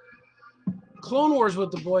watching Clone Wars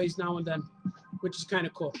with the boys now and then, which is kind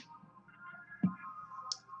of cool.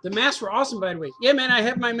 The masks were awesome, by the way. Yeah, man, I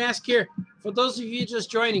have my mask here. For those of you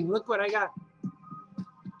just joining, look what I got.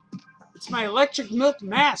 It's my electric milk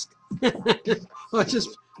mask. I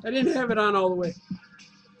didn't have it on all the way.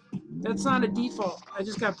 That's not a default. I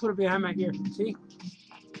just got to put it behind my ear. See?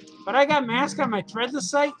 But I got masks on my Threadless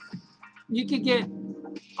site. You could get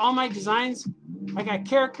all my designs. I got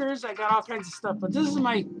characters. I got all kinds of stuff. But this is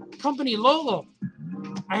my company logo.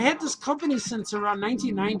 I had this company since around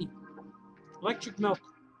 1990. Electric Milk.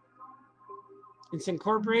 It's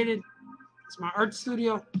incorporated. It's my art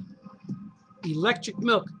studio. Electric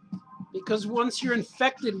Milk. Because once you're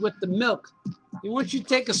infected with the milk, and once you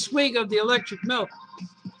take a swig of the electric milk,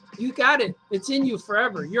 you got it. It's in you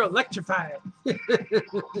forever. You're electrified. And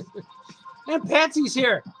Patsy's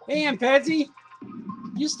here. Hey, Aunt Patsy.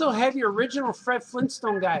 You still have your original Fred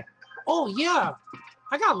Flintstone guy. Oh, yeah.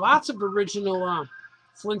 I got lots of original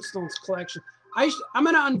Flintstones collection. I'm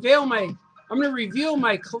going to unveil I'm going to reveal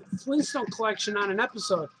my Flintstone collection on an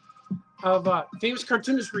episode of Famous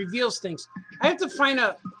Cartoonist Reveals Things. I have to find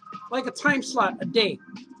a time slot a day.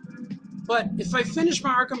 But if I finish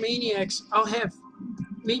my Archimaniacs, I'll have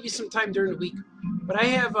maybe some time during the week. But I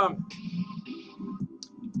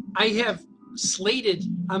have slated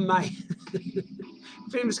on my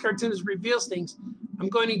Famous Cartoonist Reveals Things. I'm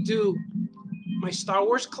going to do my Star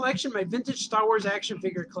Wars collection, my vintage Star Wars action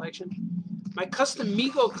figure collection, my custom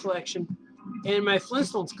Mego collection, and my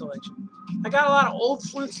Flintstones collection. I got a lot of old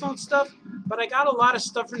Flintstone stuff, but I got a lot of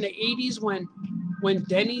stuff from the 80s when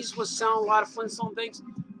Denny's was selling a lot of Flintstone things.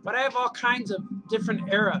 But I have all kinds of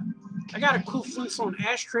different era. I got a cool Flintstone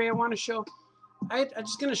ashtray I want to show. I'm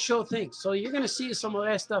just going to show things. So you're going to see some of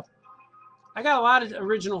that stuff. I got a lot of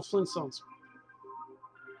original Flintstones.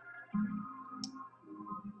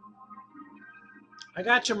 I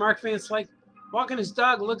got you, Mark Van Slyke. Walking his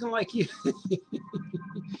dog looking like you.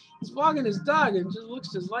 He's walking his dog and just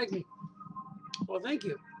looks just like me. Well, thank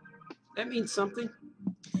you. That means something.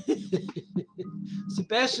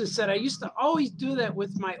 Sebastian said, I used to always do that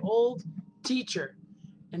with my old teacher.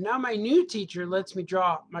 And now my new teacher lets me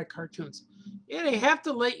draw my cartoons. Yeah, they have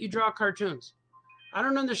to let you draw cartoons. I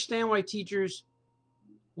don't understand why teachers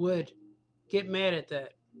would get mad at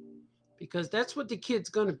that. Because that's what the kid's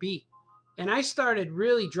going to be. And I started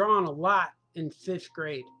really drawing a lot in 5th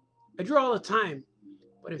grade. I drew all the time.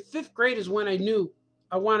 But in 5th grade is when I knew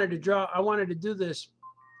I wanted to draw. I wanted to do this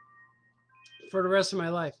for the rest of my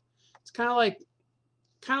life. It's kind of like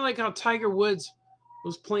how Tiger Woods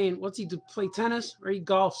was playing. What's he do? Play tennis or he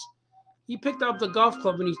golfs? He picked up the golf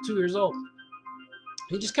club when he's 2 years old.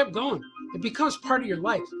 He just kept going. It becomes part of your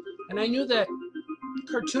life. And I knew that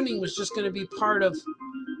cartooning was just going to be part of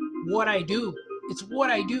what I do. It's what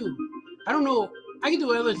I do. I don't know. I can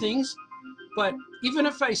do other things, but even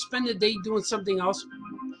if I spend the day doing something else,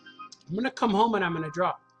 I'm going to come home and I'm going to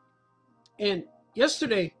draw. And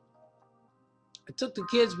yesterday, I took the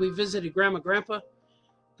kids. We visited Grandma and Grandpa,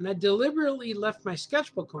 and I deliberately left my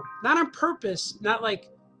sketchbook home. Not on purpose, not like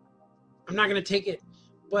I'm not going to take it.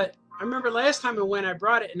 But I remember last time I went, I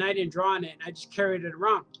brought it, and I didn't draw on it, and I just carried it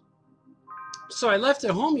around. So I left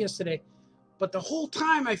it home yesterday, but the whole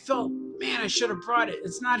time I felt, man, I should have brought it.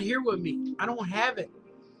 It's not here with me. I don't have it.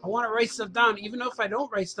 I want to write stuff down, even though if I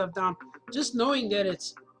don't write stuff down, just knowing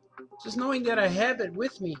that I have it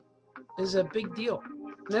with me is a big deal.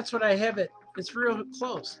 And that's what I have it. It's real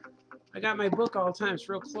close. I got my book all the time. It's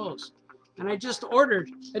real close. And I just ordered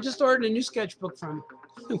a new sketchbook from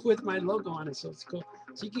with my logo on it, so it's cool.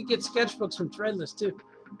 So you can get sketchbooks from Threadless too.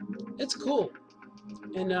 It's cool,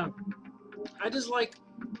 and I just like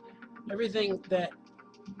everything that.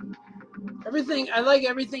 I like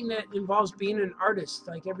everything that involves being an artist.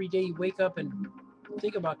 Like every day you wake up and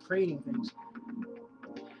think about creating things.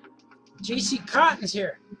 JC Cotton's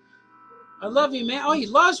here. I love you, man. Oh, he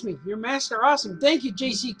loves me. Your masks are awesome. Thank you,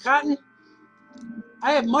 JC Cotton.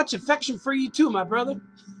 I have much affection for you too, my brother.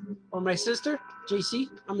 Or my sister, JC.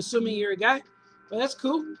 I'm assuming you're a guy. But that's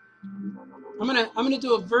cool. I'm gonna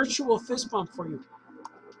do a virtual fist bump for you.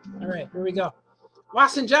 All right, here we go.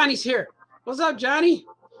 Watson Johnny's here. What's up, Johnny?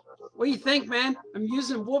 What do you think, man? I'm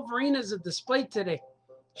using Wolverine as a display today.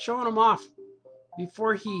 Showing him off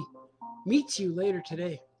before he meets you later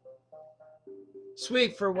today.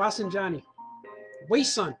 Swig for Watson Johnny.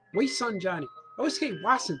 Wayson Johnny. I always say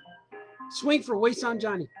Watson. Swing for Wayson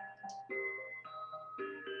Johnny.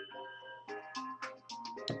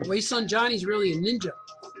 Wayson Johnny's really a ninja.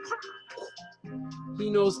 He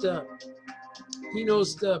knows the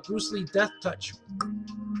Bruce Lee death touch.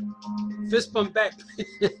 Fist bump back.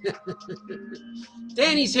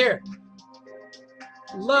 Danny's here.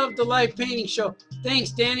 Love the live painting show.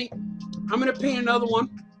 Thanks, Danny. I'm gonna paint another one.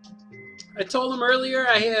 I told him earlier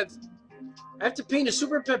I have to paint a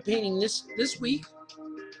Super Pet painting this week,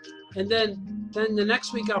 and then the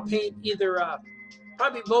next week I'll paint either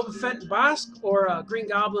probably Boba Fett and Bosk or Green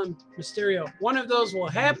Goblin Mysterio. One of those will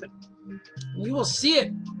happen, and you will see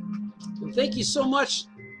it. And thank you so much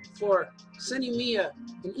for sending me an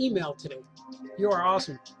email today. You are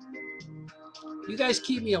awesome. You guys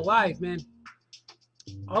keep me alive, man.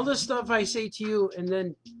 All the stuff I say to you, and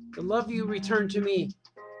then the love you return to me,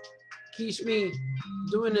 keeps me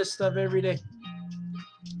doing this stuff every day.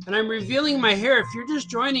 And I'm revealing my hair. If you're just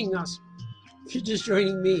joining us, if you're just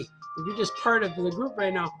joining me, if you're just part of the group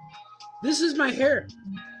right now, this is my hair.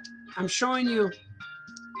 I'm showing you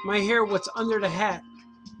my hair, what's under the hat.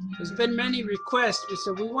 There's been many requests. We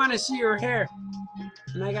said, we want to see your hair.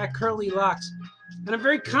 And I got curly locks. And I'm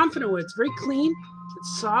very confident with it. It's very clean.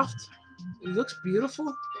 It's soft. It looks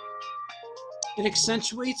beautiful. It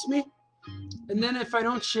accentuates me. And then if I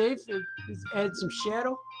don't shave, it adds some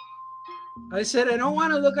shadow. I said, I don't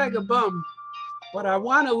want to look like a bum, but I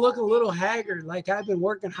want to look a little haggard, like I've been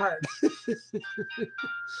working hard.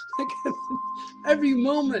 Like every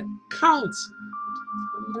moment counts.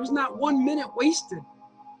 There's not 1 minute wasted.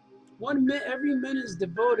 Every minute is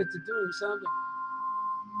devoted to doing something.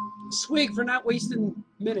 Swig for not wasting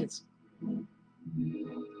minutes.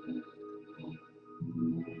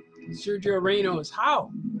 Sergio Ramos, how?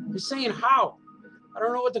 You're saying how? I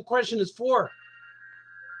don't know what the question is for.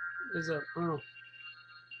 I don't know.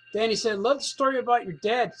 Danny said, love the story about your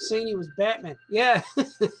dad saying he was Batman. Yeah,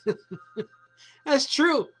 that's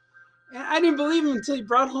true. And I didn't believe him until he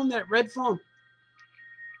brought home that red phone.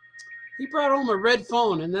 He brought home a red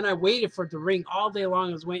phone, and then I waited for it to ring all day long.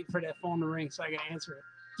 I was waiting for that phone to ring so I could answer it.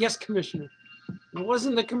 Yes, Commissioner. It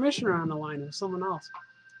wasn't the commissioner on the line. It was someone else.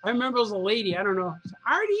 I remember it was a lady. I don't know.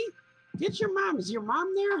 Artie, get your mom. Is your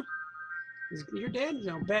mom there? Is your dad?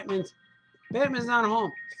 No, Batman's not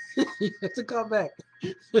home. You have to call back.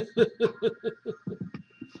 It's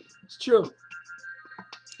true.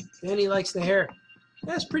 Danny likes the hair.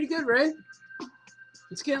 That's pretty good, right?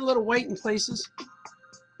 It's getting a little white in places.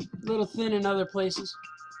 A little thin in other places.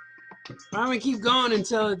 I'm going to keep going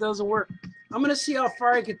until it doesn't work. I'm going to see how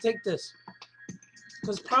far I could take this.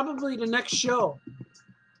 Because probably the next show,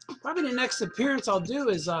 probably the next appearance I'll do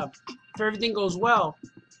is, if everything goes well,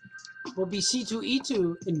 will be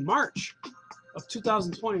C2E2 in March of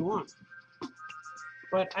 2021.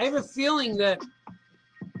 But I have a feeling that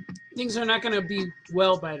things are not going to be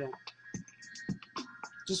well by then.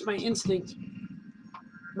 Just my instinct,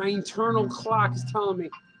 my internal clock is telling me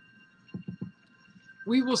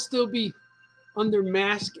we will still be under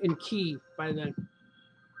mask and key by then.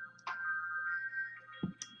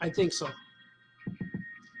 I think so.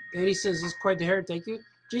 Danny says, this is quite the hair. Thank you.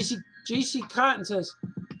 JC Cotton says,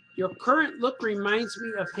 your current look reminds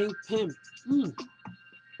me of Hank Pym.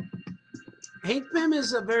 Hank Pym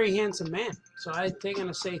is a very handsome man, so I think I'm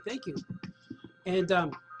going to say thank you. And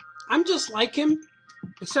I'm just like him,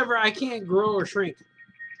 except for I can't grow or shrink.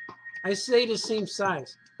 I stay the same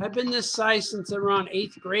size. I've been this size since around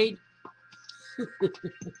 8th grade.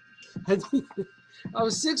 I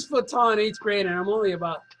was 6 foot tall in 8th grade, and I'm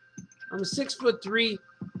 6'3"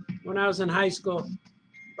 when I was in high school.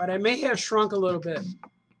 But I may have shrunk a little bit.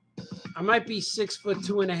 I might be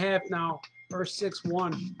 6'2.5" now, or 6'1".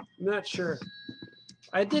 I'm not sure.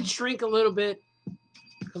 I did shrink a little bit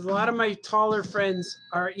because a lot of my taller friends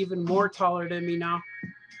are even more taller than me now.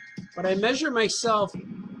 But I measure myself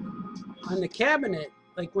on the cabinet,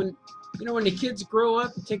 like when, you know, when the kids grow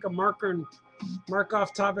up, you take a marker and mark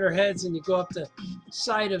off top of their heads and you go up the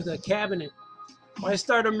side of the cabinet. Well, I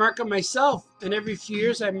started marking myself, and every few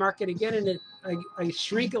years I mark it again, and I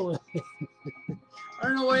shrink a little bit. I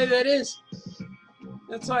don't know why that is.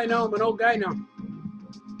 That's how I know I'm an old guy now.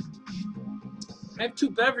 I have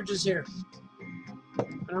 2 beverages here,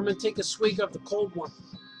 and I'm going to take a swig of the cold one.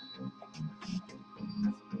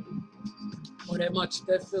 Oh,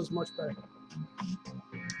 that feels much better.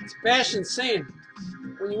 Sebastian saying,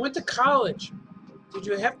 when you went to college, did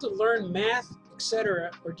you have to learn math,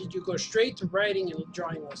 etc., or did you go straight to writing and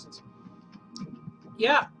drawing lessons?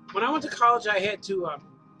 Yeah, when I went to college, I had to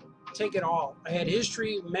take it all. I had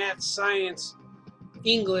history, math, science,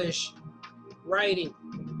 English, writing,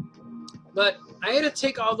 but I had to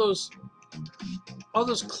take all those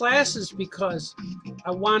classes because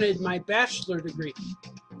I wanted my bachelor degree.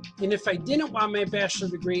 And if I didn't want my bachelor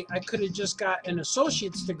degree, I could have just got an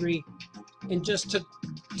associate's degree and just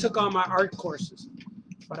took all my art courses.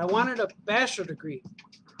 But I wanted a bachelor degree.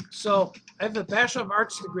 So I have a Bachelor of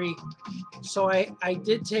Arts degree. So I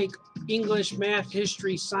did take English, math,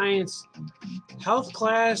 history, science, health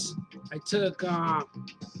class. I took a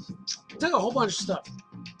whole bunch of stuff.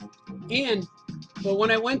 But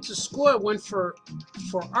when I went to school, I went for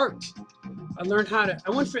art. I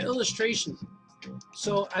went for illustration.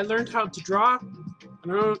 So I learned how to draw,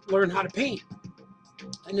 and I learned how to paint.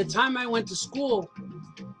 And the time I went to school,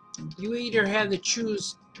 you either had to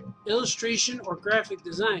choose illustration or graphic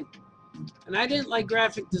design. And I didn't like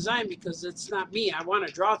graphic design because it's not me. I want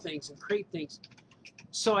to draw things and create things.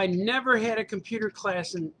 So I never had a computer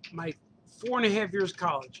class in my 4.5 years of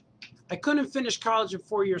college. I couldn't finish college in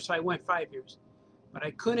 4 years, so I went 5 years. But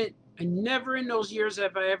I never in those years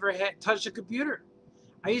have I ever touched a computer.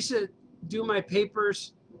 I used to do my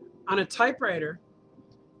papers on a typewriter.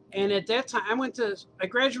 And at that time, I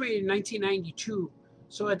graduated in 1992.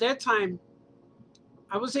 So at that time,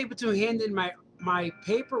 I was able to hand in my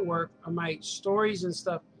paperwork or my stories and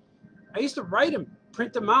stuff. I used to write them,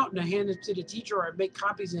 print them out, and I hand them to the teacher, or I'd make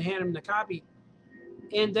copies and hand them the copy.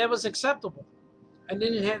 And that was acceptable. I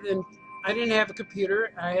didn't have a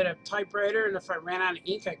computer. I had a typewriter, and if I ran out of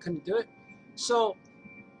ink, I couldn't do it. So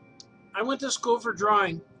I went to school for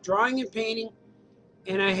drawing and painting,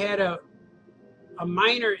 and I had a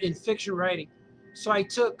minor in fiction writing. So I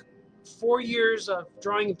took 4 years of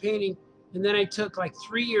drawing and painting, and then I took like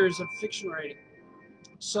 3 years of fiction writing.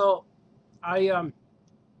 So I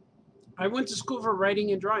went to school for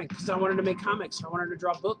writing and drawing because I wanted to make comics. I wanted to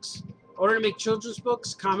draw books. I wanted to make children's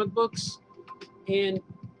books, comic books, and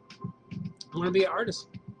I want to be an artist.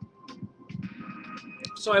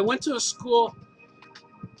 So I went to a school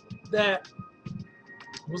that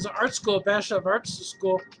was an art school, a Bachelor of Arts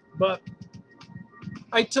school, but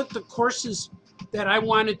I took the courses that I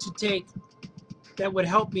wanted to take that would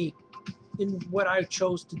help me in what I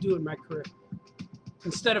chose to do in my career.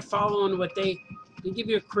 Instead of following what they give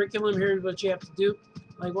you a curriculum, here's what you have to do.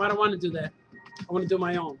 Like, well, I don't want to do that. I want to do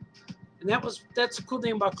my own. And that's the cool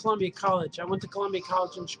thing about Columbia College. I went to Columbia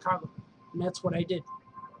College in Chicago, and that's what I did.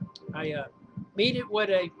 I made it what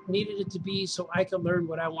I needed it to be so I could learn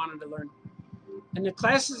what I wanted to learn. And the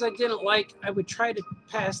classes I didn't like, I would try to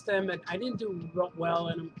pass them, and I didn't do well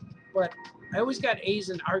in them. But I always got A's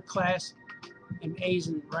in art class and A's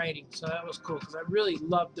in writing, so that was cool because I really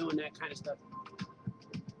loved doing that kind of stuff.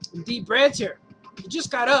 And D. Brad's here. You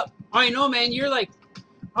just got up. Oh, I know, man. You're like,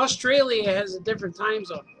 Australia has a different time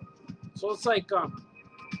zone, so it's like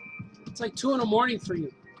 2 in the morning for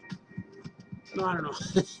you. No, I don't know.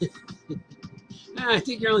 I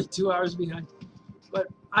think you're only 2 hours behind. But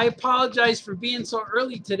I apologize for being so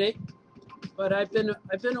early today. But I've been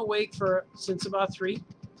awake since about 3,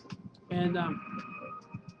 and I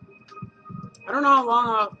don't know how long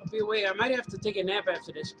I'll be awake. I might have to take a nap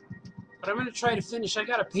after this, but I'm gonna try to finish. I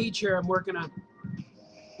got a page here I'm working on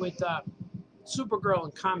with Supergirl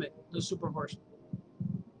and Comet, the Super Horse.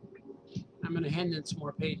 I'm gonna hand in some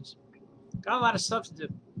more pages. Got a lot of stuff to do,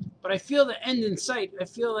 but I feel the end in sight. I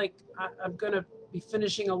feel like I'm gonna be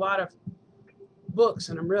finishing a lot of books,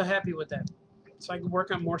 and I'm real happy with that. So I can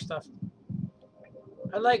work on more stuff.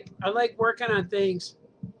 I like working on things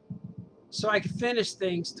so I can finish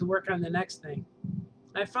things to work on the next thing.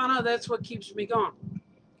 And I found out that's what keeps me going.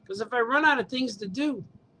 Because if I run out of things to do,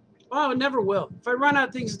 well, I never will. If I run out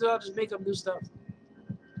of things to do, I'll just make up new stuff.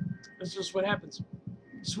 That's just what happens.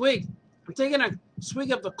 Swig. I'm taking a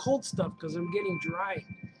swig of the cold stuff because I'm getting dry.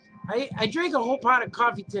 I drank a whole pot of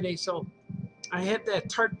coffee today, so I had that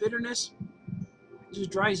tart bitterness. It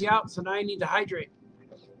just dries you out, so now I need to hydrate.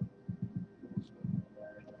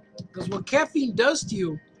 Because what caffeine does to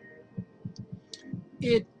you,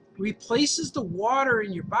 it replaces the water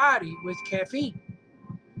in your body with caffeine.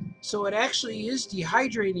 So it actually is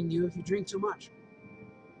dehydrating you if you drink too much.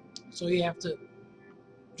 So you have to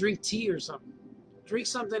drink tea or something. Drink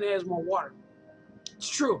something that has more water. It's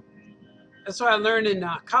true. That's what I learned in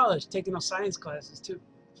college, taking those science classes too.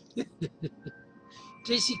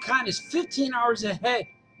 J.C. Cotton is 15 hours ahead.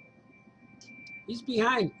 He's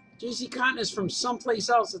behind. J.C. Cotton is from someplace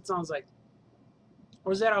else, it sounds like.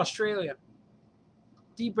 Or is that Australia?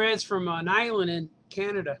 D. Brad's from an island in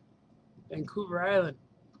Canada, Vancouver Island.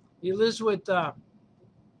 He lives with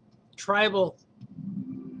tribal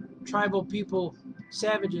people,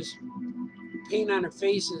 savages, paint on their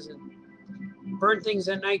faces and burn things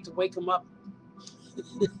at night to wake them up.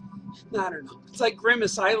 I don't know. It's like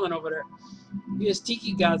Grimace Island over there. He has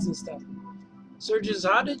tiki gods and stuff. Surges,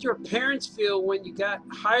 how did your parents feel when you got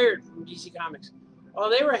hired from DC Comics? Oh,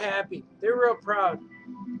 they were happy. They were real proud.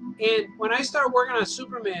 And when I started working on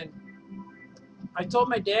Superman, I told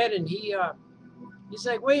my dad, and he's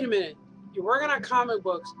like, wait a minute. You're working on comic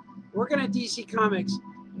books, working at DC Comics,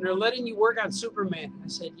 and they're letting you work on Superman. I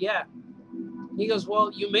said, yeah. And he goes,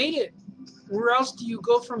 well, you made it. Where else do you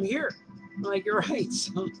go from here? I'm like, you're right.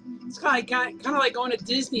 So it's kind of like going to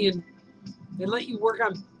Disney and they let you work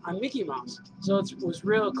on Mickey Mouse. So it was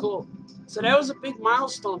real cool. So that was a big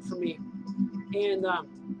milestone for me. And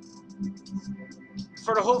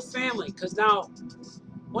for the whole family. Because now,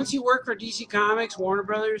 once you work for DC Comics, Warner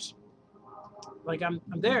Brothers, like I'm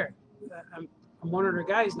there. I'm one of their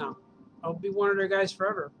guys now. I'll be one of their guys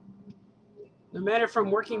forever. No matter if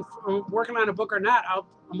I'm working on a book or not,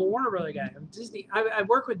 I'm a Warner Brother guy. I'm Disney. I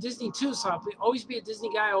work with Disney too, so I'll always be a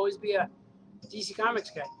Disney guy. Always be a DC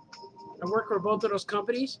Comics guy. I work for both of those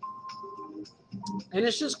companies, and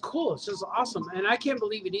it's just cool. It's just awesome, and I can't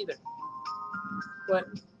believe it either. But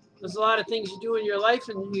there's a lot of things you do in your life,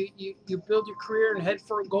 and you build your career and head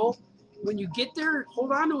for a goal. When you get there,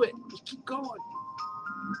 hold on to it. Just keep going.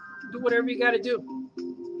 Do whatever you got to do,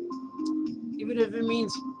 even if it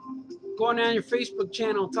means going on your Facebook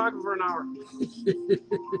channel and talking for an hour.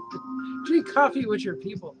 Drink coffee with your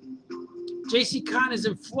people. JC Con is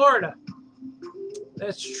in Florida.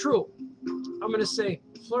 That's true. I'm going to say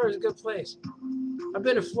Florida's a good place. I've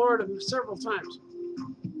been to Florida several times.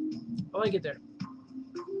 I like it there.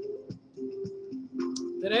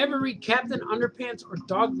 Did I ever read Captain Underpants or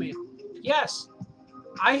Dogman? Yes.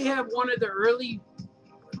 I have one of the early,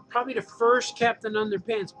 probably the first Captain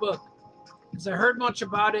Underpants book. Because I heard much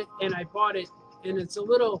about it and I bought it. And it's a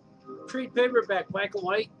little trade paperback, black and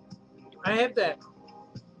white. I have that.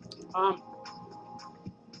 I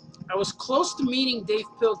was close to meeting Dave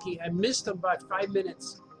Pilkey. I missed him by 5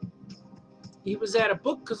 minutes. He was at a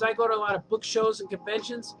book, because I go to a lot of book shows and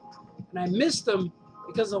conventions. And I missed him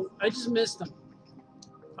because I just missed him.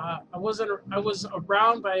 I was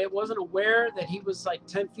around, but I wasn't aware that he was like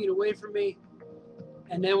 10 feet away from me.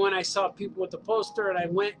 And then when I saw people with the poster, and I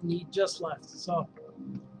went, and he just left. So,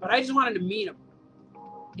 but I just wanted to meet him.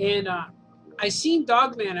 And I seen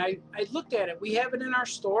Dogman. I looked at it. We have it in our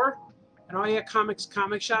store, and all your comic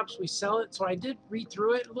shops. We sell it. So I did read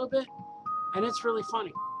through it a little bit, and it's really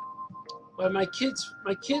funny. But my kids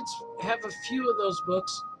have a few of those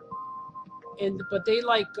books, but they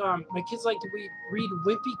like my kids like to read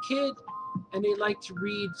Wimpy Kid, and they like to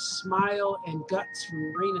read Smile and Guts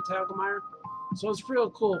from Raina Telgemeier. So it's real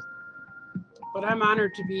cool. But I'm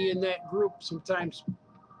honored to be in that group sometimes.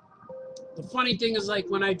 The funny thing is, like,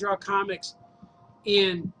 when I draw comics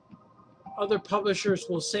and other publishers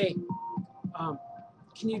will say,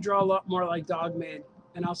 can you draw a lot more like Dogman?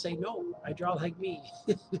 And I'll say, no, I draw like me.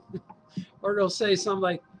 Or they'll say something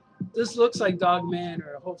like, this looks like Dogman,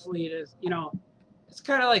 or hopefully it is. You know, it's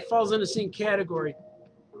kind of like falls in the same category.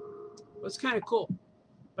 But it's kind of cool.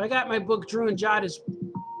 But I got my book, Drew and Jot, is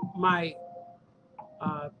my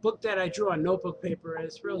book that I drew on notebook paper.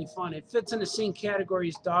 It's really fun. It fits in the same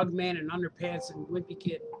categories, Dogman and Underpants and Wimpy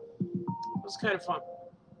Kid. It was kind of fun.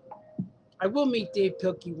 I will meet Dave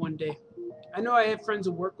Pilkey one day. I know I have friends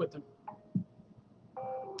who work with him.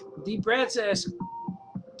 D. Brad says,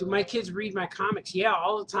 do my kids read my comics? Yeah,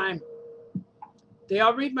 all the time. They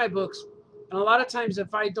all read my books. And a lot of times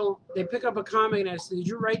if I don't, they pick up a comic and I say, did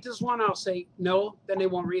you write this one? I'll say no, then they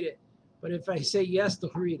won't read it. But if I say yes, they'll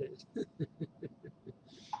read it.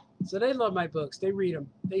 So they love my books. They read them.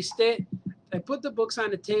 I put the books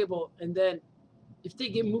on the table, and then if they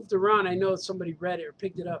get moved around, I know somebody read it or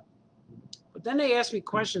picked it up. But then they ask me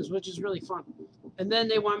questions, which is really fun. And then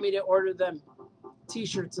they want me to order them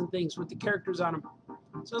T-shirts and things with the characters on them.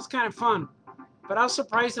 So it's kind of fun. But I'll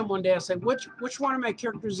surprise them one day. I'll say, which one of my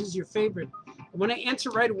characters is your favorite? And when I answer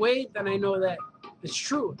right away, then I know that it's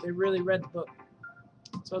true. They really read the book.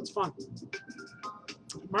 So it's fun.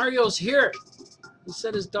 Mario's here. He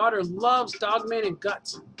said his daughter loves Dogman and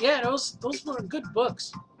Guts. Yeah, those were good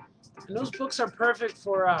books. And those books are perfect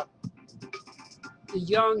for the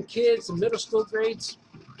young kids, the middle school grades.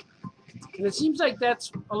 And it seems like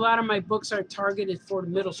that's a lot of my books are targeted for the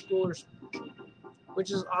middle schoolers,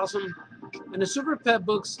 which is awesome. And the Super Pet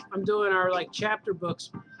books I'm doing are like chapter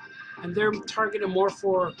books, and they're targeted more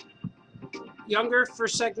for younger,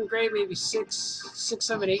 first, second grade, maybe 6,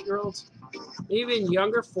 7, 8-year-olds, maybe even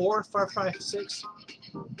younger, 4, 5, 5, 6.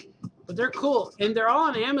 But they're cool, and they're all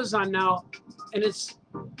on Amazon now, and it's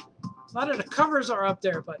a lot of the covers are up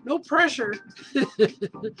there, but no pressure.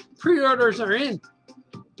 Pre-orders are in.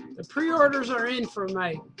 The pre-orders are in for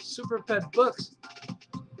my Super Pet books.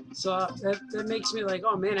 So that makes me like,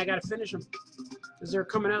 oh man, I gotta finish them. Because they're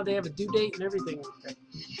coming out, they have a due date and everything.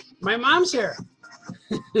 My mom's here.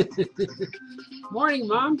 Morning,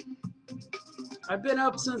 Mom. I've been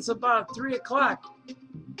up since about 3 o'clock.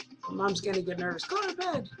 Mom's gonna get nervous. Go to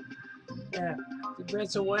bed. Yeah.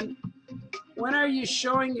 So when are you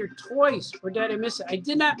showing your toys? Or did I miss it? I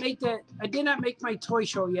did not make that. I did not make my toy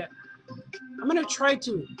show yet. I'm gonna try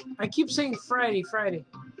to. I keep saying Friday,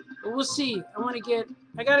 but we'll see.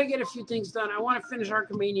 I gotta get a few things done. I want to finish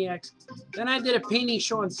Archimaniacs. Then I did a painting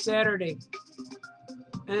show on Saturday,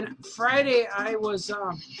 and Friday I was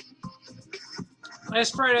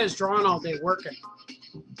last Friday I was drawing all day, working,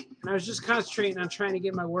 and I was just concentrating on trying to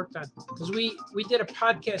get my work done. Because we did a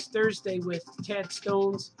podcast Thursday with Tad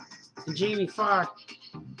Stones and Jamie Farr,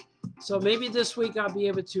 so maybe this week I'll be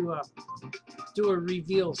able to do a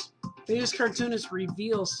reveals. Famous Cartoonist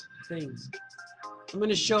reveals things. I'm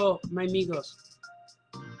gonna show my Migos.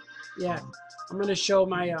 Yeah, I'm gonna show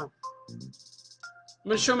my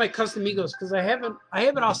custom Migos because I have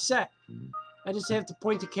it all set. I just have to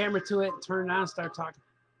point the camera to it, and turn it on, and start talking.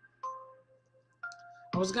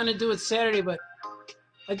 I was gonna do it Saturday, but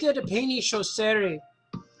I did a painting show Saturday,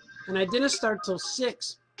 and I didn't start till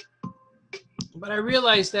 6. But I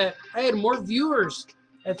realized that I had more viewers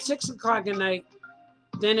at 6 o'clock at night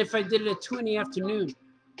than if I did it at 2 in the afternoon.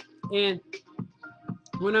 And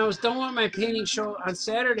when I was done with my painting show on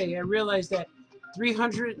Saturday, I realized that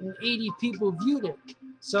 380 people viewed it.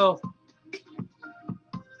 So,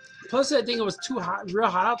 plus I think it was too hot, real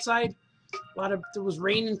hot outside. There was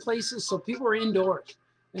rain in places, so people were indoors,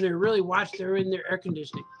 and they really watched. They were in their air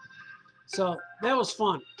conditioning. So that was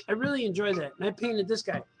fun. I really enjoyed that. And I painted this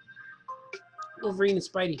guy, Wolverine and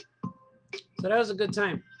Spidey. So that was a good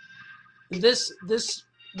time. And this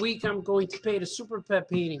week I'm going to paint a Super Pet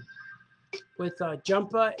painting with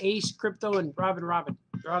Jumpa, Ace, Crypto, and Robin.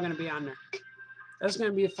 They're all going to be on there. That's going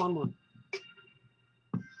to be a fun one.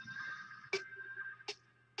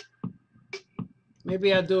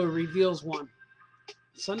 Maybe I'll do a reveals one.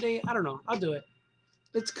 Sunday? I don't know. I'll do it.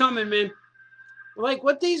 It's coming, man. Like,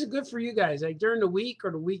 what days are good for you guys? Like, during the week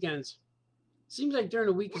or the weekends? Seems like during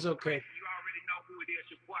the week is okay.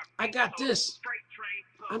 I got this.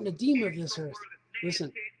 I'm the demon of this earth.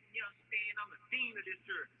 Listen.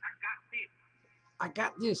 I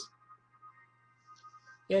got this.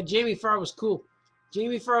 Yeah, Jamie Farr was cool.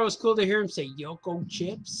 Jamie Farr was cool to hear him say Yoko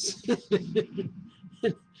Chips.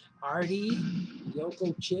 Artie,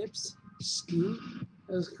 Yoko Chips, Scoot.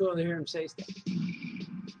 It was cool to hear him say stuff.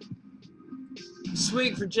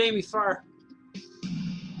 Swig for Jamie Farr.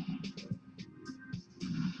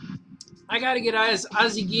 I gotta get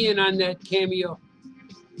Ozzy Guillen on that cameo.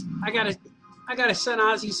 I gotta send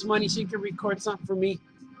Ozzy some money so he can record something for me.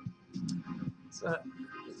 So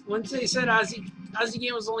once they said Ozzy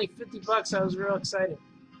Guillen was only $50, I was real excited.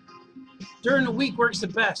 During the week works the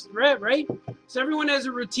best, right? So everyone has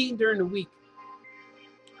a routine during the week.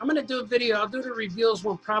 I'm gonna do a video. I'll do the reveals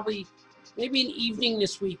one probably, maybe an evening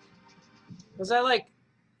this week, because I like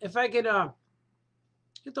if I could.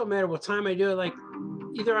 It don't matter what time I do it. Like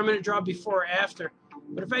either I'm gonna draw before or after.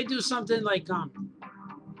 But if I do something like in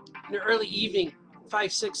the early evening,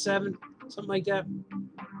 5, 6, 7, something like that,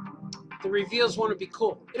 the reveals one would be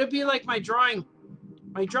cool. It'll be like my drawing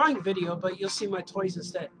video, but you'll see my toys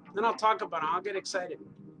instead. Then I'll talk about it. I'll get excited.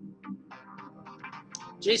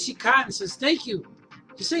 JC Cotton says, thank you.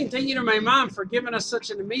 Just saying thank you to my mom for giving us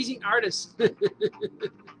such an amazing artist.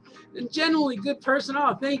 And generally good person.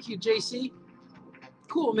 Oh, thank you, JC.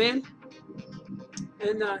 Cool, man.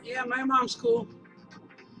 And yeah, my mom's cool.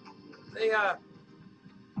 They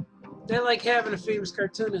like having a famous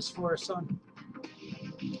cartoonist for a son.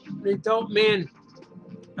 An adult man.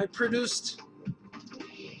 I produced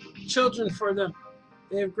children for them.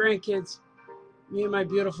 They have grandkids. Me and my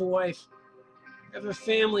beautiful wife have a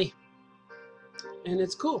family. And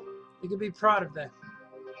it's cool. You can be proud of that.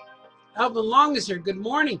 Alvin Long is here. Good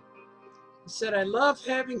morning. He said, I love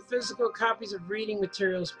having physical copies of reading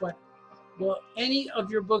materials, but will any of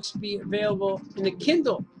your books be available in a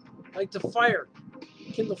Kindle, like the Fire,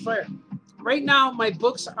 Kindle Fire? Right now, my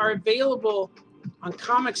books are available on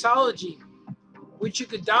Comixology, which you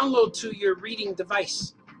could download to your reading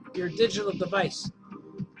device, your digital device.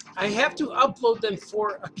 I have to upload them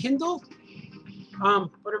for a Kindle,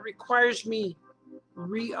 but it requires me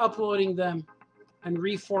re-uploading them and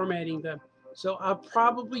reformatting them. So I'll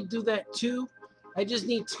probably do that too. I just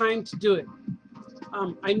need time to do it.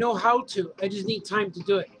 I know how to, I just need time to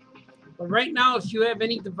do it. But right now, if you have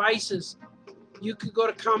any devices, you could go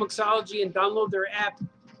to Comixology and download their app,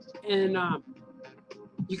 and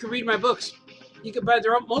you can read my books. You could buy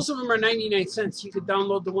their own. Most of them are 99 cents. You could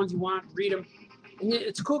download the ones you want, read them. And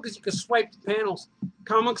it's cool because you can swipe the panels.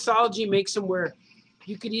 Comixology makes them where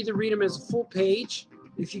you could either read them as a full page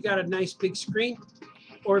if you got a nice big screen,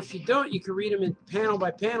 or if you don't, you can read them in panel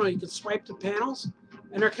by panel. You can swipe the panels,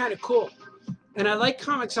 and they're kind of cool. And I like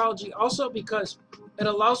Comixology also because it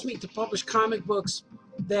allows me to publish comic books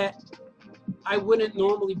that I wouldn't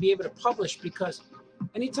normally be able to publish, because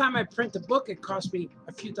anytime I print a book, it costs me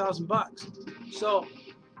a few $1,000s. So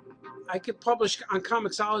I could publish on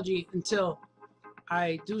Comixology until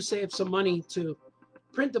I do save some money to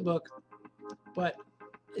print the book. But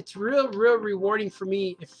it's real rewarding for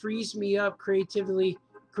me. It frees me up creatively.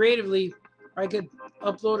 I could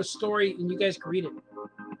upload a story and you guys can read it.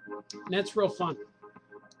 And that's real fun.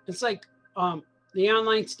 It's like the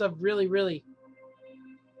online stuff really,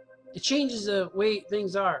 it changes the way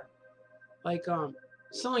things are. Like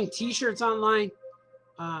selling t-shirts online,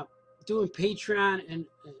 doing Patreon and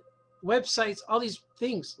websites, all these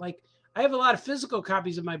things. Like I have a lot of physical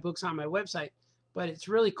copies of my books on my website, but it's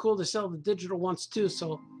really cool to sell the digital ones too.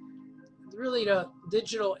 So really the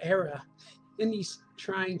digital era in these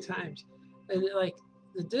trying times. And like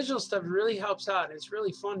the digital stuff really helps out. It's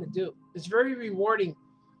really fun to do. It's very rewarding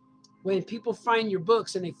when people find your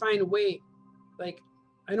books and they find a way. Like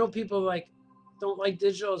I know people like don't like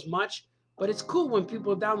digital as much, but it's cool when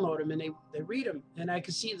people download them and they read them, and I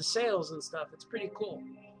can see the sales and stuff. It's pretty cool.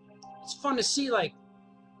 It's fun to see. Like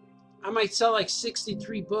I might sell like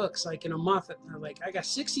 63 books like in a month, and they're like, I got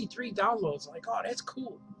 63 downloads. Like, oh, that's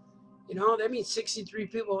cool. You know, that means 63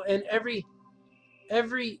 people. And every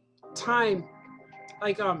time,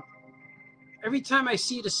 like every time I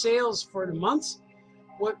see the sales for the months,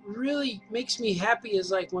 what really makes me happy is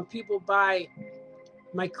like when people buy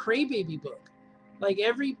my Crybaby book. Like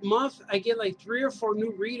every month I get like 3 or 4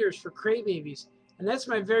 new readers for Crybabies. And that's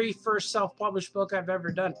my very first self-published book I've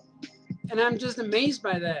ever done. And I'm just amazed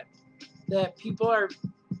by that people are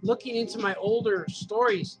looking into my older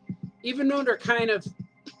stories, even though they're kind of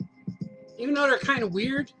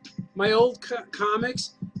weird, my old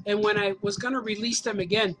comics. And when I was going to release them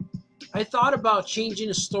again, I thought about changing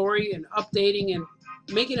the story and updating and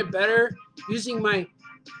making it better, using my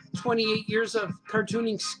 28 years of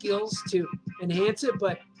cartooning skills to enhance it,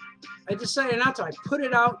 but I decided not to. I put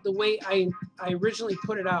it out the way I originally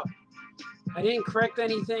put it out. I didn't correct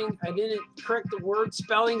anything. I didn't correct the word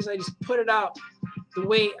spellings. I just put it out the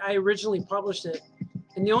way I originally published it.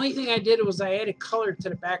 And the only thing I did was I added color to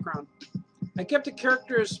the background. I kept the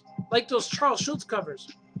characters like those Charles Schultz covers.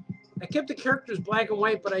 I kept the characters black and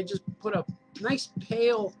white, but I just put a nice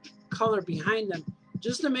pale color behind them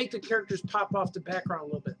just to make the characters pop off the background a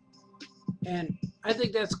little bit. And I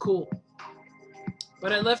think that's cool.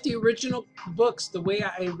 But I left the original books the way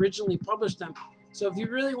I originally published them. So if you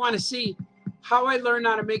really want to see how I learned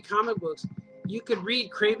how to make comic books, you could read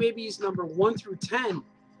Crybabies number 1 through 10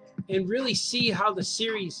 and really see how the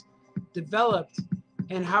series developed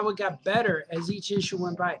and how it got better as each issue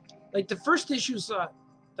went by. Like the first issue is the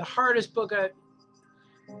hardest book.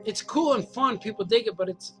 It's cool and fun. People dig it, but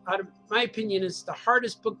it's, out of my opinion, it's the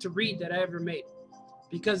hardest book to read that I ever made,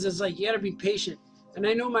 because it's like you got to be patient. And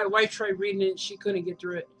I know my wife tried reading it; she couldn't get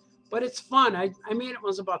through it, but it's fun. I made it when I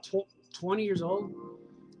was about 20 years old,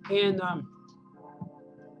 and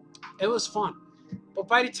it was fun. But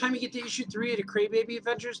by the time you get to issue 3 of the Crybaby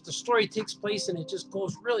Adventures, the story takes place and it just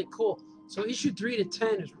goes really cool. So issue 3 to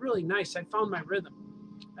 10 is really nice. I found my rhythm,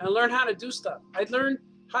 and I learned how to do stuff. I learned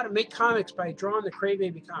how to make comics by drawing the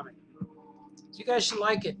Crybaby comic. So you guys should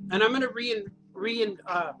like it. And I'm going to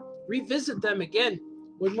revisit them again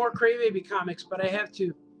with more Crybaby comics, but I have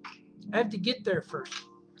to get there first.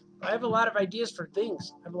 I have a lot of ideas for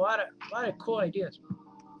things. I have a lot of cool ideas.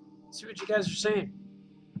 Let's see what you guys are saying.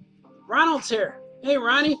 Ronald's here. Hey,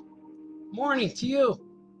 Ronnie. Morning to you.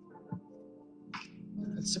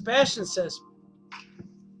 And Sebastian says,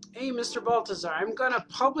 Hey, Mr. Baltazar, I'm going to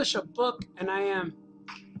publish a book, and I am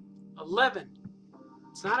 11.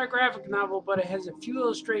 It's not a graphic novel, but it has a few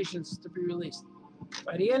illustrations to be released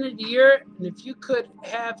by the end of the year. And if you could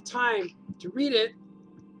have time to read it,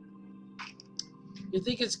 you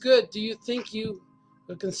think it's good, do you think you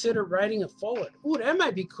would consider writing a forward? Ooh, that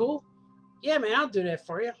might be cool. Yeah, man, I'll do that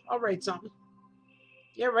for you. I'll write something.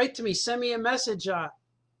 Yeah, write to me. Send me a message.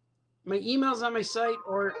 My email's on my site,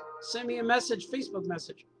 or send me a message, Facebook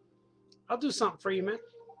message. I'll do something for you, man.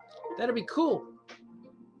 That'd be cool.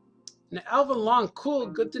 And Alvin Long, cool,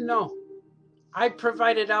 good to know. I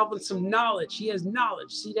provided Alvin some knowledge. He has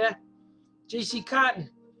knowledge. See that? JC Cotton,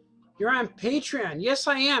 you're on Patreon. Yes,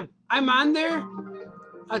 I am. I'm on there.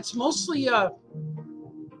 It's mostly, I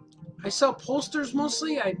sell posters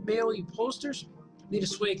mostly. I mail you posters. Need a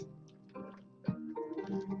swig.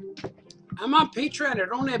 I'm on Patreon. I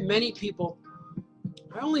don't have many people.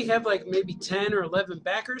 I only have like maybe 10 or 11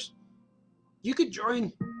 backers. You could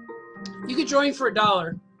join. You could join for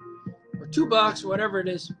 $1 or $2, whatever it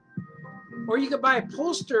is. Or you could buy a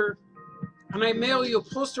poster, and I mail you a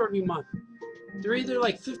poster every month. They're either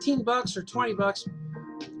like $15 or $20,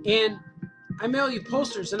 and I mail you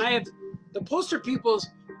posters. And I have the poster peoples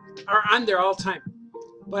are on there all the time,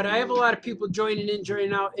 but I have a lot of people joining in,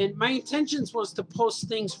 joining out. And my intentions was to post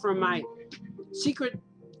things from my secret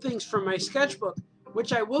things from my sketchbook,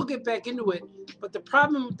 which I will get back into it. But the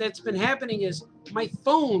problem that's been happening is my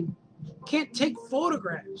phone can't take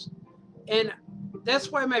photographs, and that's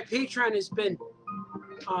why my Patreon has been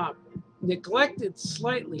neglected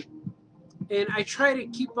slightly. And I try to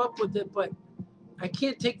keep up with it, but I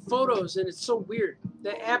can't take photos, and it's so weird.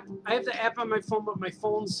 The app, I have the app on my phone, but my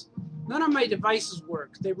phone's, none of my devices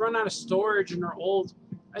work. They run out of storage and they're old.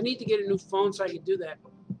 I need to get a new phone so I can do that.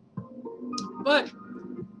 But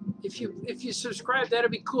if you subscribe, that'll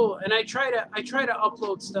be cool. And I try to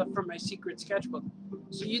upload stuff from my secret sketchbook,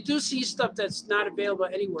 so you do see stuff that's not available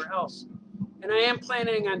anywhere else. And I am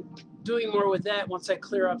planning on doing more with that once I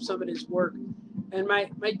clear up some of this work. And my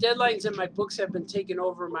deadlines and my books have been taking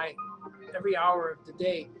over my every hour of the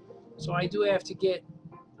day, so I do have to get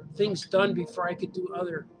things done before I could do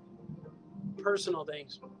other personal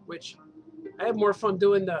things, which I have more fun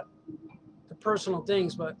doing the personal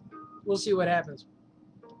things, but we'll see what happens.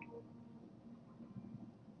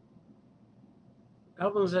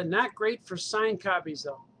 Albums are not great for signed copies,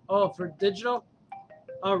 though. Oh, for digital?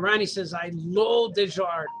 Oh, Ronnie says, I loathe digital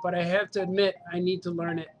art, but I have to admit, I need to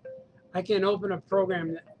learn it. I can't open a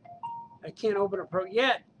program.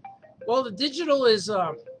 Yet. Well, the digital is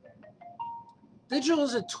a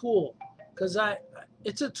tool, because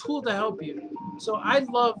it's a tool to help you. So I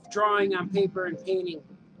love drawing on paper and painting.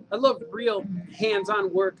 I love real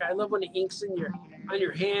hands-on work. I love when the ink's on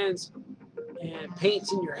your hands and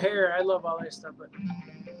paints in your hair. I love all that stuff. But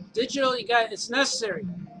digital, it's necessary.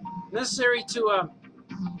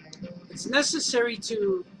 It's necessary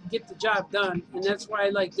to get the job done, and that's why I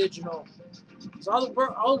like digital. Because all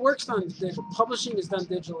the work's done digital. Publishing is done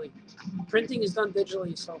digitally. Printing is done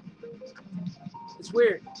digitally. So it's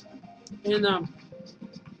weird. And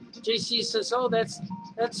JC says, "Oh, that's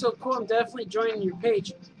so cool. I'm definitely joining your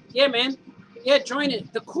page." Yeah, man. Yeah, join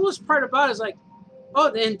it. The coolest part about it is like,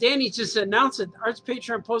 oh, and Danny just announced it. Art's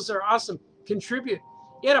Patreon posters are awesome. Contribute.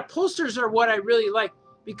 Yeah, the posters are what I really like,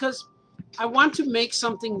 because I want to make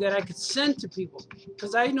something that I could send to people,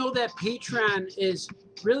 because I know that Patreon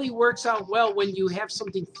really works out well when you have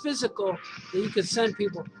something physical that you could send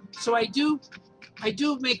people. So I do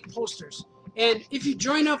make posters. And if you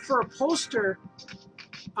join up for a poster,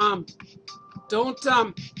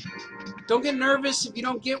 don't get nervous if you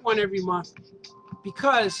don't get one every month,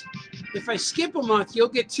 because if I skip a month, you'll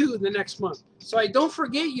get 2 the next month. So I don't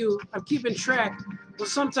forget you. I'm keeping track. But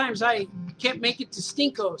sometimes I can't make it to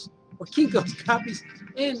Stinko's or Kinko's copies.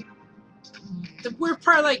 And the weird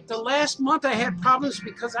part, like the last month, I had problems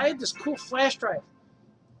because I had this cool flash drive.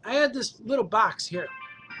 I had this little box here.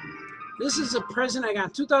 This is a present I got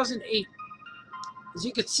in 2008. As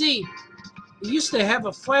you can see, it used to have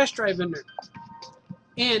a flash drive in there.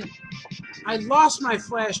 And I lost my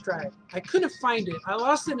flash drive. I couldn't find it. I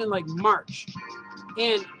lost it in like March.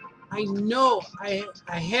 And I know I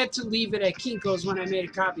had to leave it at Kinko's when I made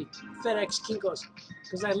a copy, FedEx Kinko's,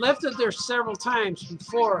 because I left it there several times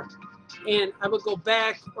before, and I would go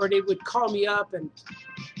back, or they would call me up,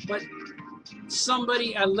 but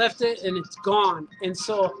I left it and it's gone. And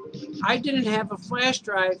so I didn't have a flash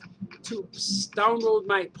drive to download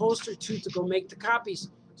my poster to go make the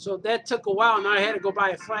copies. So that took a while. Now I had to go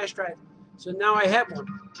buy a flash drive. So now I have one.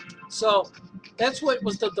 So that's what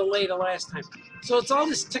was the delay the last time. So it's all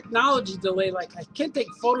this technology delay. Like, I can't take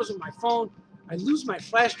photos with my phone. I lose my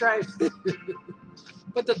flash drive.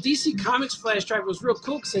 But the DC Comics flash drive was real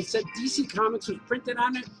cool because it said DC Comics was printed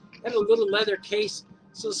on it. It had a little leather case.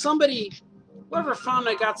 So somebody, whoever found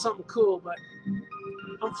it, got something cool. But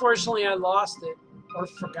unfortunately, I lost it or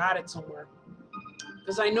forgot it somewhere.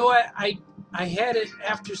 Because I know I had it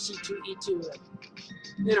after C2E2. Like,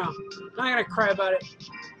 you know, I'm not going to cry about it.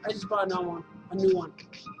 I just bought a new one.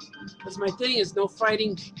 Because my thing is no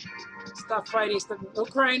fighting. Stop fighting. Stop, no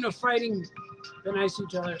crying, no fighting. Be nice to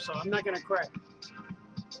each other, so I'm not going to cry.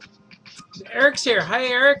 Eric's here. Hi,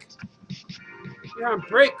 Eric. You're on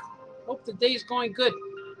break. Hope the day's going good.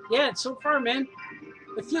 Yeah, so far, man.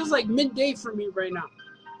 It feels like midday for me right now.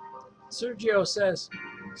 Sergio says,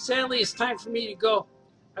 sadly, it's time for me to go.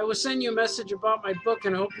 I will send you a message about my book,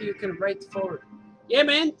 and I hope you can write the forward. Yeah,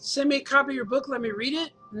 man. Send me a copy of your book. Let me read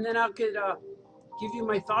it, and then I'll give you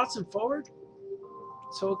my thoughts and forward.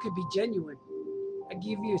 So it could be genuine. I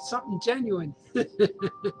give you something genuine.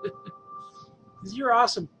 You're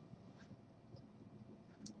awesome.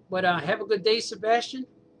 But have a good day, Sebastian.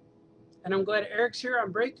 And I'm glad Eric's here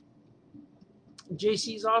on break.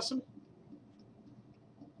 JC's awesome.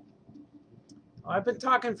 I've been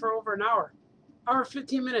talking for over an hour. Hour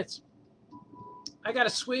 15 minutes. I got a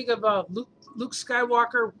swig of Luke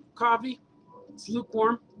Skywalker coffee. It's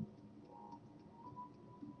lukewarm.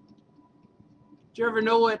 Do you ever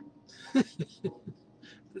know what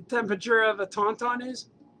the temperature of a tauntaun is?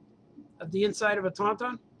 Of the inside of a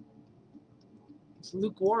tauntaun? It's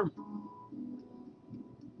lukewarm.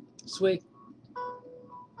 Swig.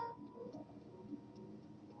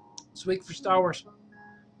 Swig for Star Wars.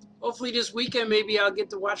 Hopefully this weekend maybe I'll get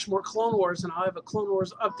to watch more Clone Wars and I'll have a Clone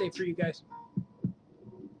Wars update for you guys.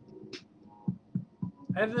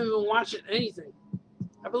 I haven't been watching anything.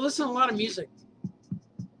 I've been listening to a lot of music.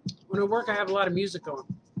 When I work, I have a lot of music on.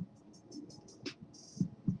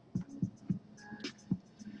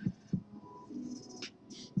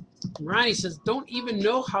 Ronnie says, don't even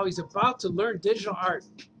know how he's about to learn digital art.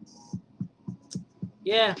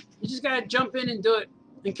 Yeah, you just got to jump in and do it.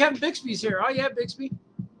 And Kevin Bixby's here. Oh, yeah, Bixby.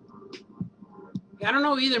 Yeah, I don't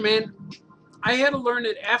know either, man. I had to learn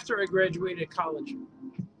it after I graduated college.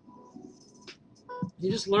 You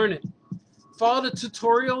just learn it. Follow the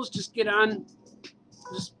tutorials. Just get on.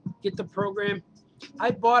 Just get the program. I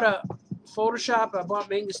bought a Photoshop. I bought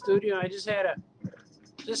Manga Studio. I just had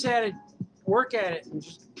to work at it. And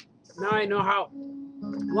just, now I know how.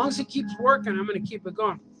 As long as it keeps working, I'm going to keep it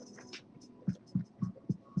going.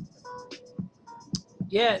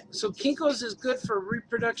 Yeah, so Kinko's is good for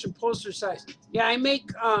reproduction poster size. Yeah, I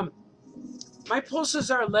make, my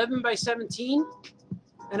posters are 11 by 17,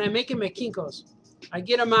 and I make them at Kinko's. I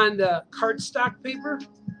get them on the cardstock paper.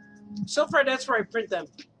 So far, that's where I print them.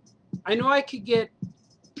 I know I could get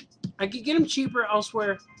them cheaper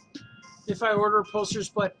elsewhere if I order posters,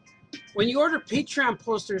 but when you order Patreon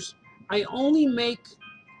posters, I only make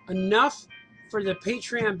enough for the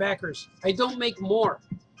Patreon backers. I don't make more.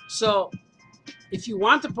 So if you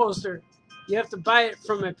want the poster, you have to buy it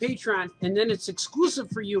from my Patreon, and then it's exclusive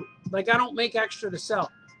for you. Like, I don't make extra to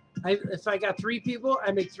sell. If I got 3 people,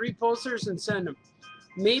 I make 3 posters and send them.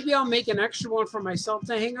 Maybe I'll make an extra one for myself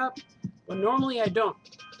to hang up, but normally I don't.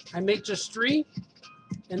 I make just 3,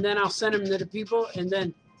 and then I'll send them to the people, and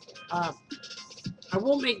then I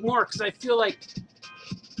won't make more because I feel like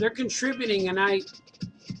they're contributing, and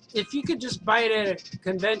if you could just buy it at a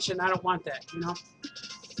convention, I don't want that, you know?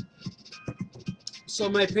 So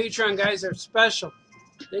my Patreon guys are special.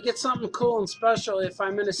 They get something cool and special if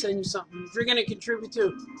I'm going to send you something. If you're going to contribute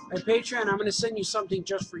to my Patreon, I'm going to send you something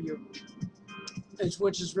just for you,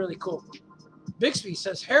 which is really cool. Bixby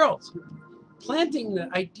says, Harold, planting the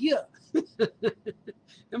idea.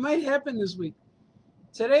 It might happen this week.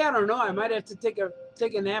 Today, I don't know. I might have to take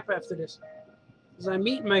a nap after this. Because I'm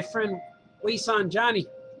meeting my friend Wei-san Johnny.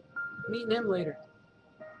 Meeting him later.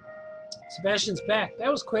 Sebastian's back. That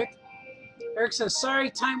was quick. Eric says, sorry,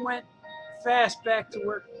 time went fast, back to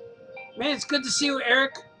work. Man, it's good to see you,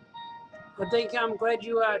 Eric. I'm glad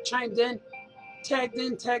you chimed in,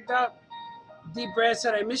 tagged out. D. Brad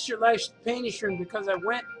said, I missed your live painting stream because I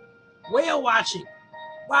went whale watching.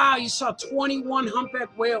 Wow, you saw 21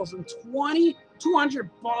 humpback whales and 200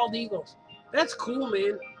 bald eagles. That's cool,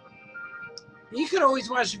 man. You could always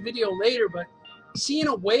watch the video later, but seeing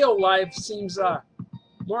a whale live seems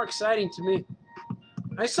more exciting to me.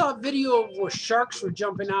 I saw a video where sharks were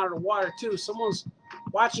jumping out of the water, too. Someone's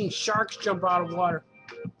watching sharks jump out of water.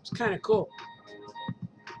 It's kind of cool.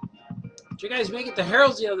 Did you guys make it to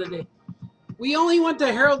Harold's the other day? We only went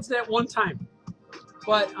to Harold's that one time.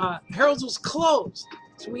 But Harold's was closed.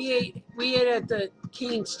 So we ate at the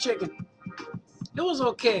King's Chicken. It was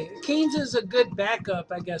okay. Canes is a good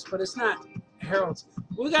backup, I guess, but it's not Harold's.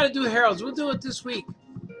 We got to do Harold's. We'll do it this week.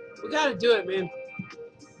 We got to do it, man,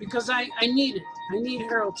 because I need it. I need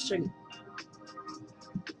Harold's chicken.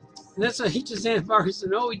 And that's what he just said. Marcus said,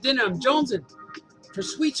 "No, we didn't. I'm jonesing for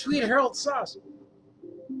sweet, sweet Harold sauce."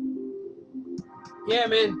 Yeah,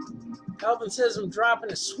 man. Alvin says I'm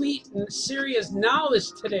dropping a sweet and serious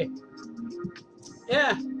knowledge today.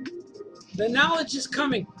 Yeah, the knowledge is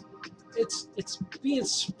coming. It's being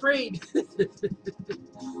sprayed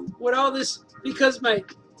with all this because the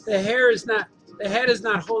head is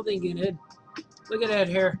not holding it in. Look at that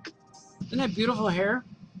hair. Isn't that beautiful hair?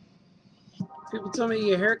 People tell me you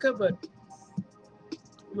get a haircut, but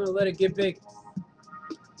I'm gonna let it get big.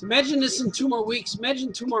 So imagine this in 2 more weeks.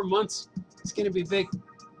 Imagine 2 more months. It's gonna be big.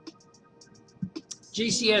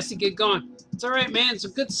 JC has to get going. It's all right, man. It's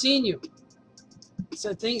good seeing you. It's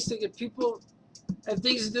things to get people. I have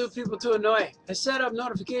things to do with people to annoy. I set up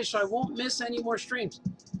notifications so I won't miss any more streams.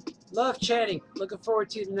 Love chatting. Looking forward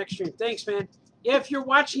to the next stream. Thanks, man. Yeah, if you're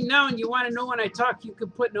watching now and you want to know when I talk, you can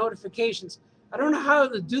put notifications. I don't know how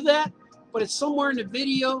to do that, but it's somewhere in the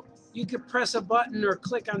video. You can press a button or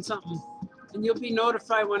click on something, and you'll be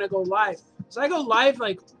notified when I go live. So I go live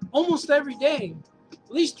like almost every day,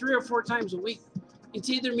 at least 3 or 4 times a week. It's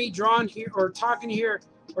either me drawing here or talking here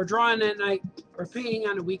or drawing at night or painting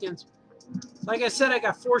on the weekends. Like I said, I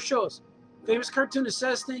got 4 shows. Famous Cartoonist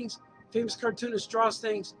Says Things, Famous Cartoonist Draws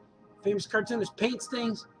Things, Famous Cartoonist Paints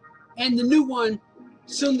Things, and the new one,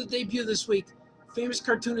 soon to debut this week, Famous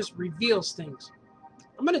Cartoonist Reveals Things.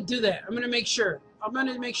 I'm going to do that. I'm going to make sure. I'm going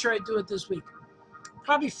to make sure I do it this week.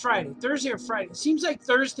 Probably Friday, Thursday or Friday. It seems like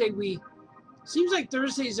Thursday's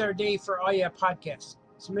our day for Oh Yeah podcasts.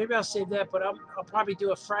 So maybe I'll save that, but I'll probably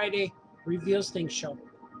do a Friday Reveals Things show.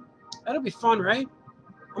 That'll be fun, right?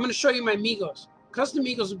 I'm going to show you my Migos. Custom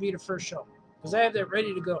Migos will be the first show because I have that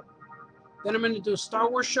ready to go. Then I'm going to do a Star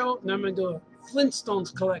Wars show, and I'm going to do a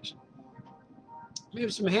Flintstones collection. Maybe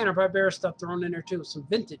some Hanna-Barbera stuff thrown in there too, some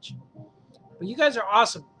vintage. But you guys are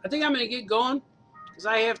awesome. I think I'm going to get going because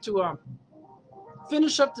I have to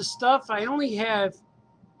finish up the stuff. I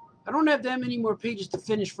don't have that many more pages to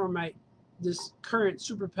finish for this current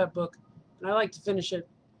Super Pet book, and I like to finish it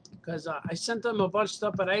because I sent them a bunch of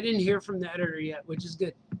stuff, but I didn't hear from the editor yet, which is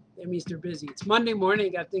good. That means they're busy. It's Monday morning. I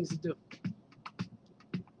got things to do.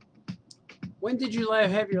 When did you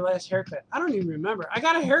have your last haircut? I don't even remember. I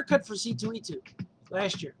got a haircut for C2E2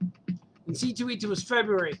 last year, and C2E2 was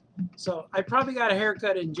February, so I probably got a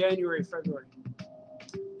haircut in January, February.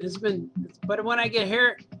 But when I get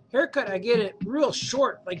haircut, I get it real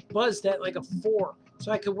short, like buzzed at like a 4,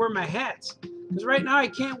 so I could wear my hats. Because right now I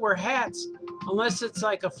can't wear hats unless it's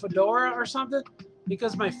like a fedora or something,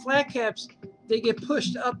 because my flat caps, they get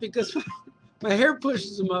pushed up because my hair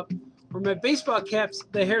pushes them up. Or my baseball caps,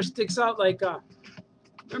 the hair sticks out like,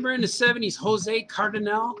 remember in the 70s, Jose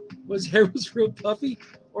Cardinal, his hair was real puffy?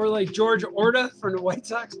 Or like George Orta from the White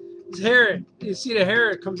Sox. His hair, you see the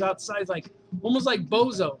hair, it comes outside like almost like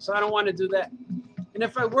Bozo, so I don't want to do that. And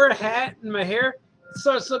if I wear a hat and my hair, it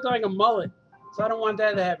starts looking like a mullet, so I don't want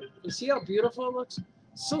that to happen. You see how beautiful it looks?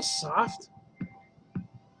 It's so soft.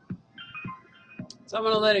 So I'm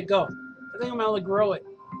going to let it go. I think I'm going to grow it.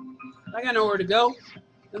 I got nowhere to go.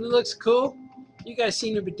 And it looks cool. You guys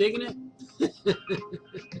seem to be digging it.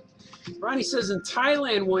 Ronnie says, in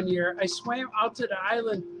Thailand one year, I swam out to the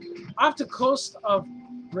island off the coast of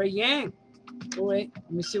Rayang. Oh, wait,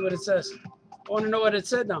 let me see what it says. I want to know what it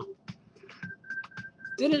said now.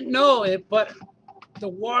 Didn't know it, but the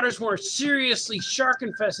waters were seriously shark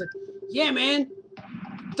infested. Yeah, man.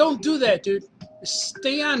 Don't do that, dude.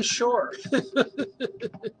 Stay on shore.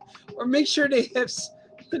 Or make sure there's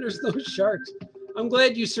no sharks. I'm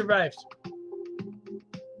glad you survived.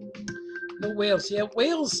 No whales. Yeah,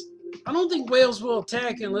 whales. I don't think whales will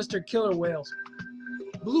attack unless they're killer whales.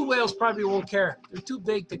 Blue whales probably won't care. They're too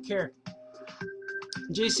big to care.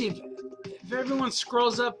 JC, if everyone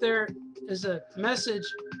scrolls up there as a message,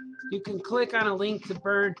 you can click on a link to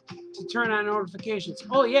turn on notifications.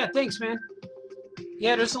 Oh, yeah, thanks, man.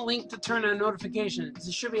 Yeah, there's a link to turn on notifications.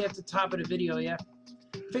 It should be at the top of the video, yeah.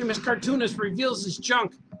 Famous Cartoonist reveals his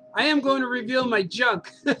junk. I am going to reveal my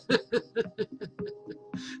junk. But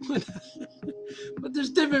there's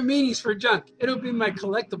different meanings for junk. It'll be my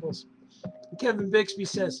collectibles. Kevin Bixby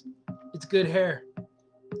says, it's good hair.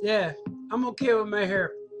 Yeah, I'm okay with my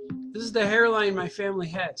hair. This is the hairline my family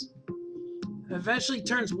has. It eventually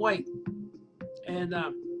turns white. And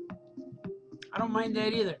I don't mind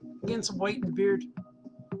that either. I'm getting some white in the beard.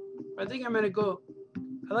 But I think I'm going to go.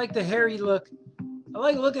 I like the hairy look. I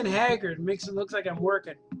like looking haggard. It makes it look like I'm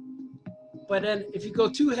working. But then if you go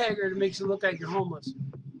too haggard, it makes it look like you're homeless.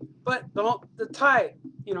 But the tie,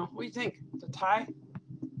 you know, what do you think? The tie?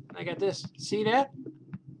 I got this. See that?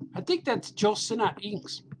 I think that's Joe Sinnott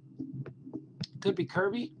inks. Could be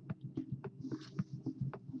Kirby.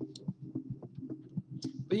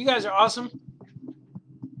 But you guys are awesome.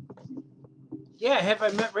 Yeah, have I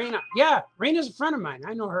met Raina? Yeah, Raina's a friend of mine.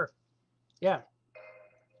 I know her. Yeah.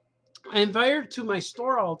 I invite her to my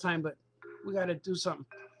store all the time, but we got to do something.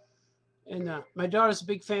 And my daughter's a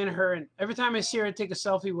big fan of her, and every time I see her, I take a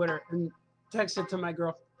selfie with her and text it to my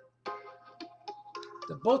girl.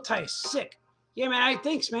 The bow tie is sick. Yeah, man,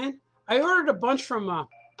 thanks, man. I ordered a bunch from, I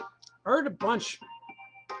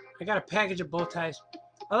got a package of bow ties.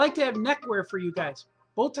 I like to have neckwear for you guys.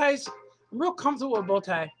 Bow ties, I'm real comfortable with bow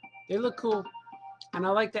tie. They look cool. And I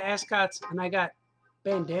like the ascots, and I got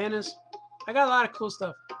bandanas. I got a lot of cool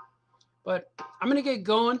stuff. But I'm going to get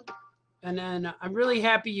going, and then I'm really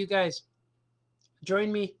happy you guys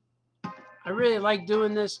joined me. I really like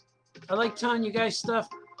doing this. I like telling you guys stuff,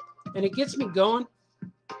 and it gets me going.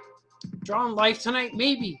 Drawing live tonight,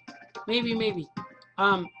 maybe.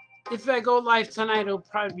 If I go live tonight, it'll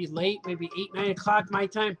probably be late, maybe 8, 9 o'clock my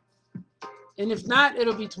time. And if not,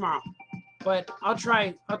 it'll be tomorrow. But I'll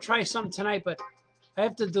try something tonight, but I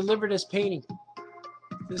have to deliver this painting.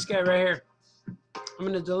 This guy right here. I'm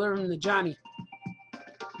going to deliver him to Johnny.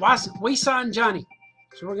 Wei-san Johnny.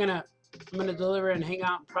 So I'm going to deliver and hang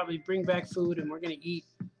out and probably bring back food, and we're going to eat.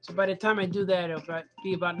 So by the time I do that, it'll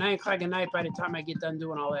be about 9 o'clock at night by the time I get done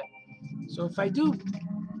doing all that. So if I do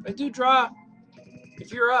draw,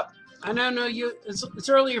 if you're up, I don't know it's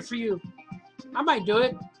earlier for you. I might do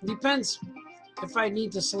it. It depends if I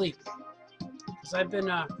need to sleep. Because I've been,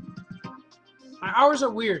 my hours are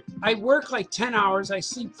weird. I work like 10 hours. I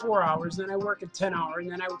sleep 4 hours. Then I work at 10 hours.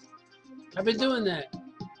 And then I've been doing that.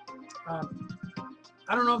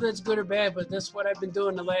 I don't know if that's good or bad, but that's what I've been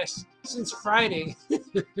doing since Friday.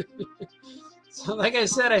 So like I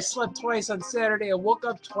said, I slept twice on Saturday. I woke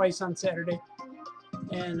up twice on Saturday.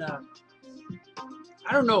 And I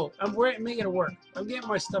don't know. I'm making it work. I'm getting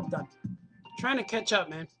my stuff done. Trying to catch up,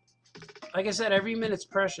 man. Like I said, every minute's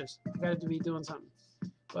precious. I got to be doing something.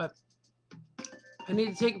 But I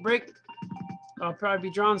need to take a break. I'll probably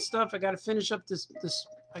be drawing stuff. I got to finish up this.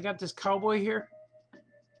 I got this cowboy here.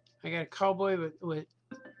 I got a cowboy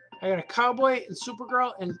I got a cowboy and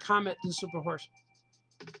Supergirl and Comet and Super Horse.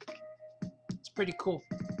 It's pretty cool.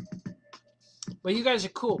 But you guys are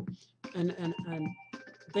cool. And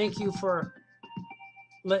thank you for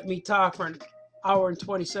letting me talk for an hour and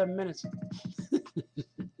 27 minutes.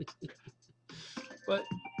 But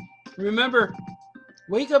remember,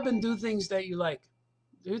 wake up and do things that you like.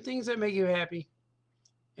 Do things that make you happy.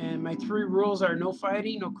 And my 3 rules are no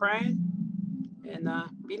fighting, no crying, and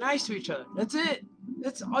be nice to each other. That's it.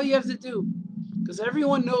 That's all you have to do. Because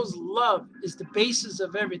everyone knows love is the basis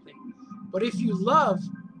of everything. But if you love,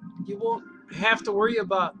 you won't have to worry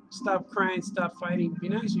about stop crying, stop fighting, be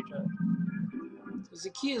nice to each other. Because the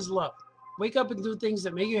key is love. Wake up and do things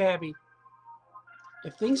that make you happy.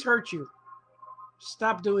 If things hurt you,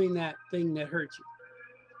 stop doing that thing that hurts you.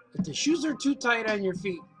 If the shoes are too tight on your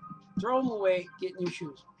feet, throw them away, get new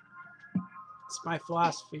shoes. It's my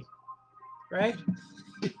philosophy, right?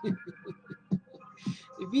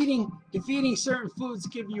 If eating certain foods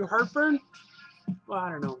give you heartburn, well,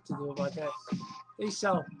 I don't know what to do about that. They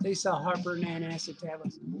sell heartburn antacid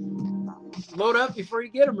tablets. Load up before you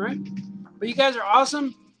get them, right? But you guys are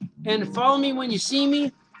awesome, and follow me when you see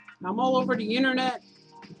me. I'm all over the internet.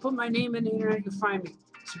 Put my name in the internet, you'll find me.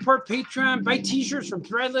 Support Patreon, buy t-shirts from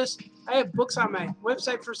Threadless. I have books on my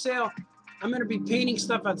website for sale. I'm going to be painting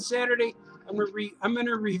stuff on Saturday. I'm going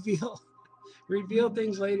to reveal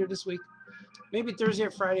things later this week. Maybe Thursday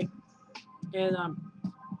or Friday. And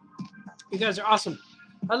you guys are awesome.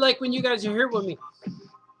 I like when you guys are here with me.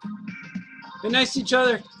 Be nice to each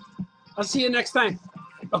other. I'll see you next time.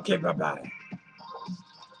 Okay, bye-bye.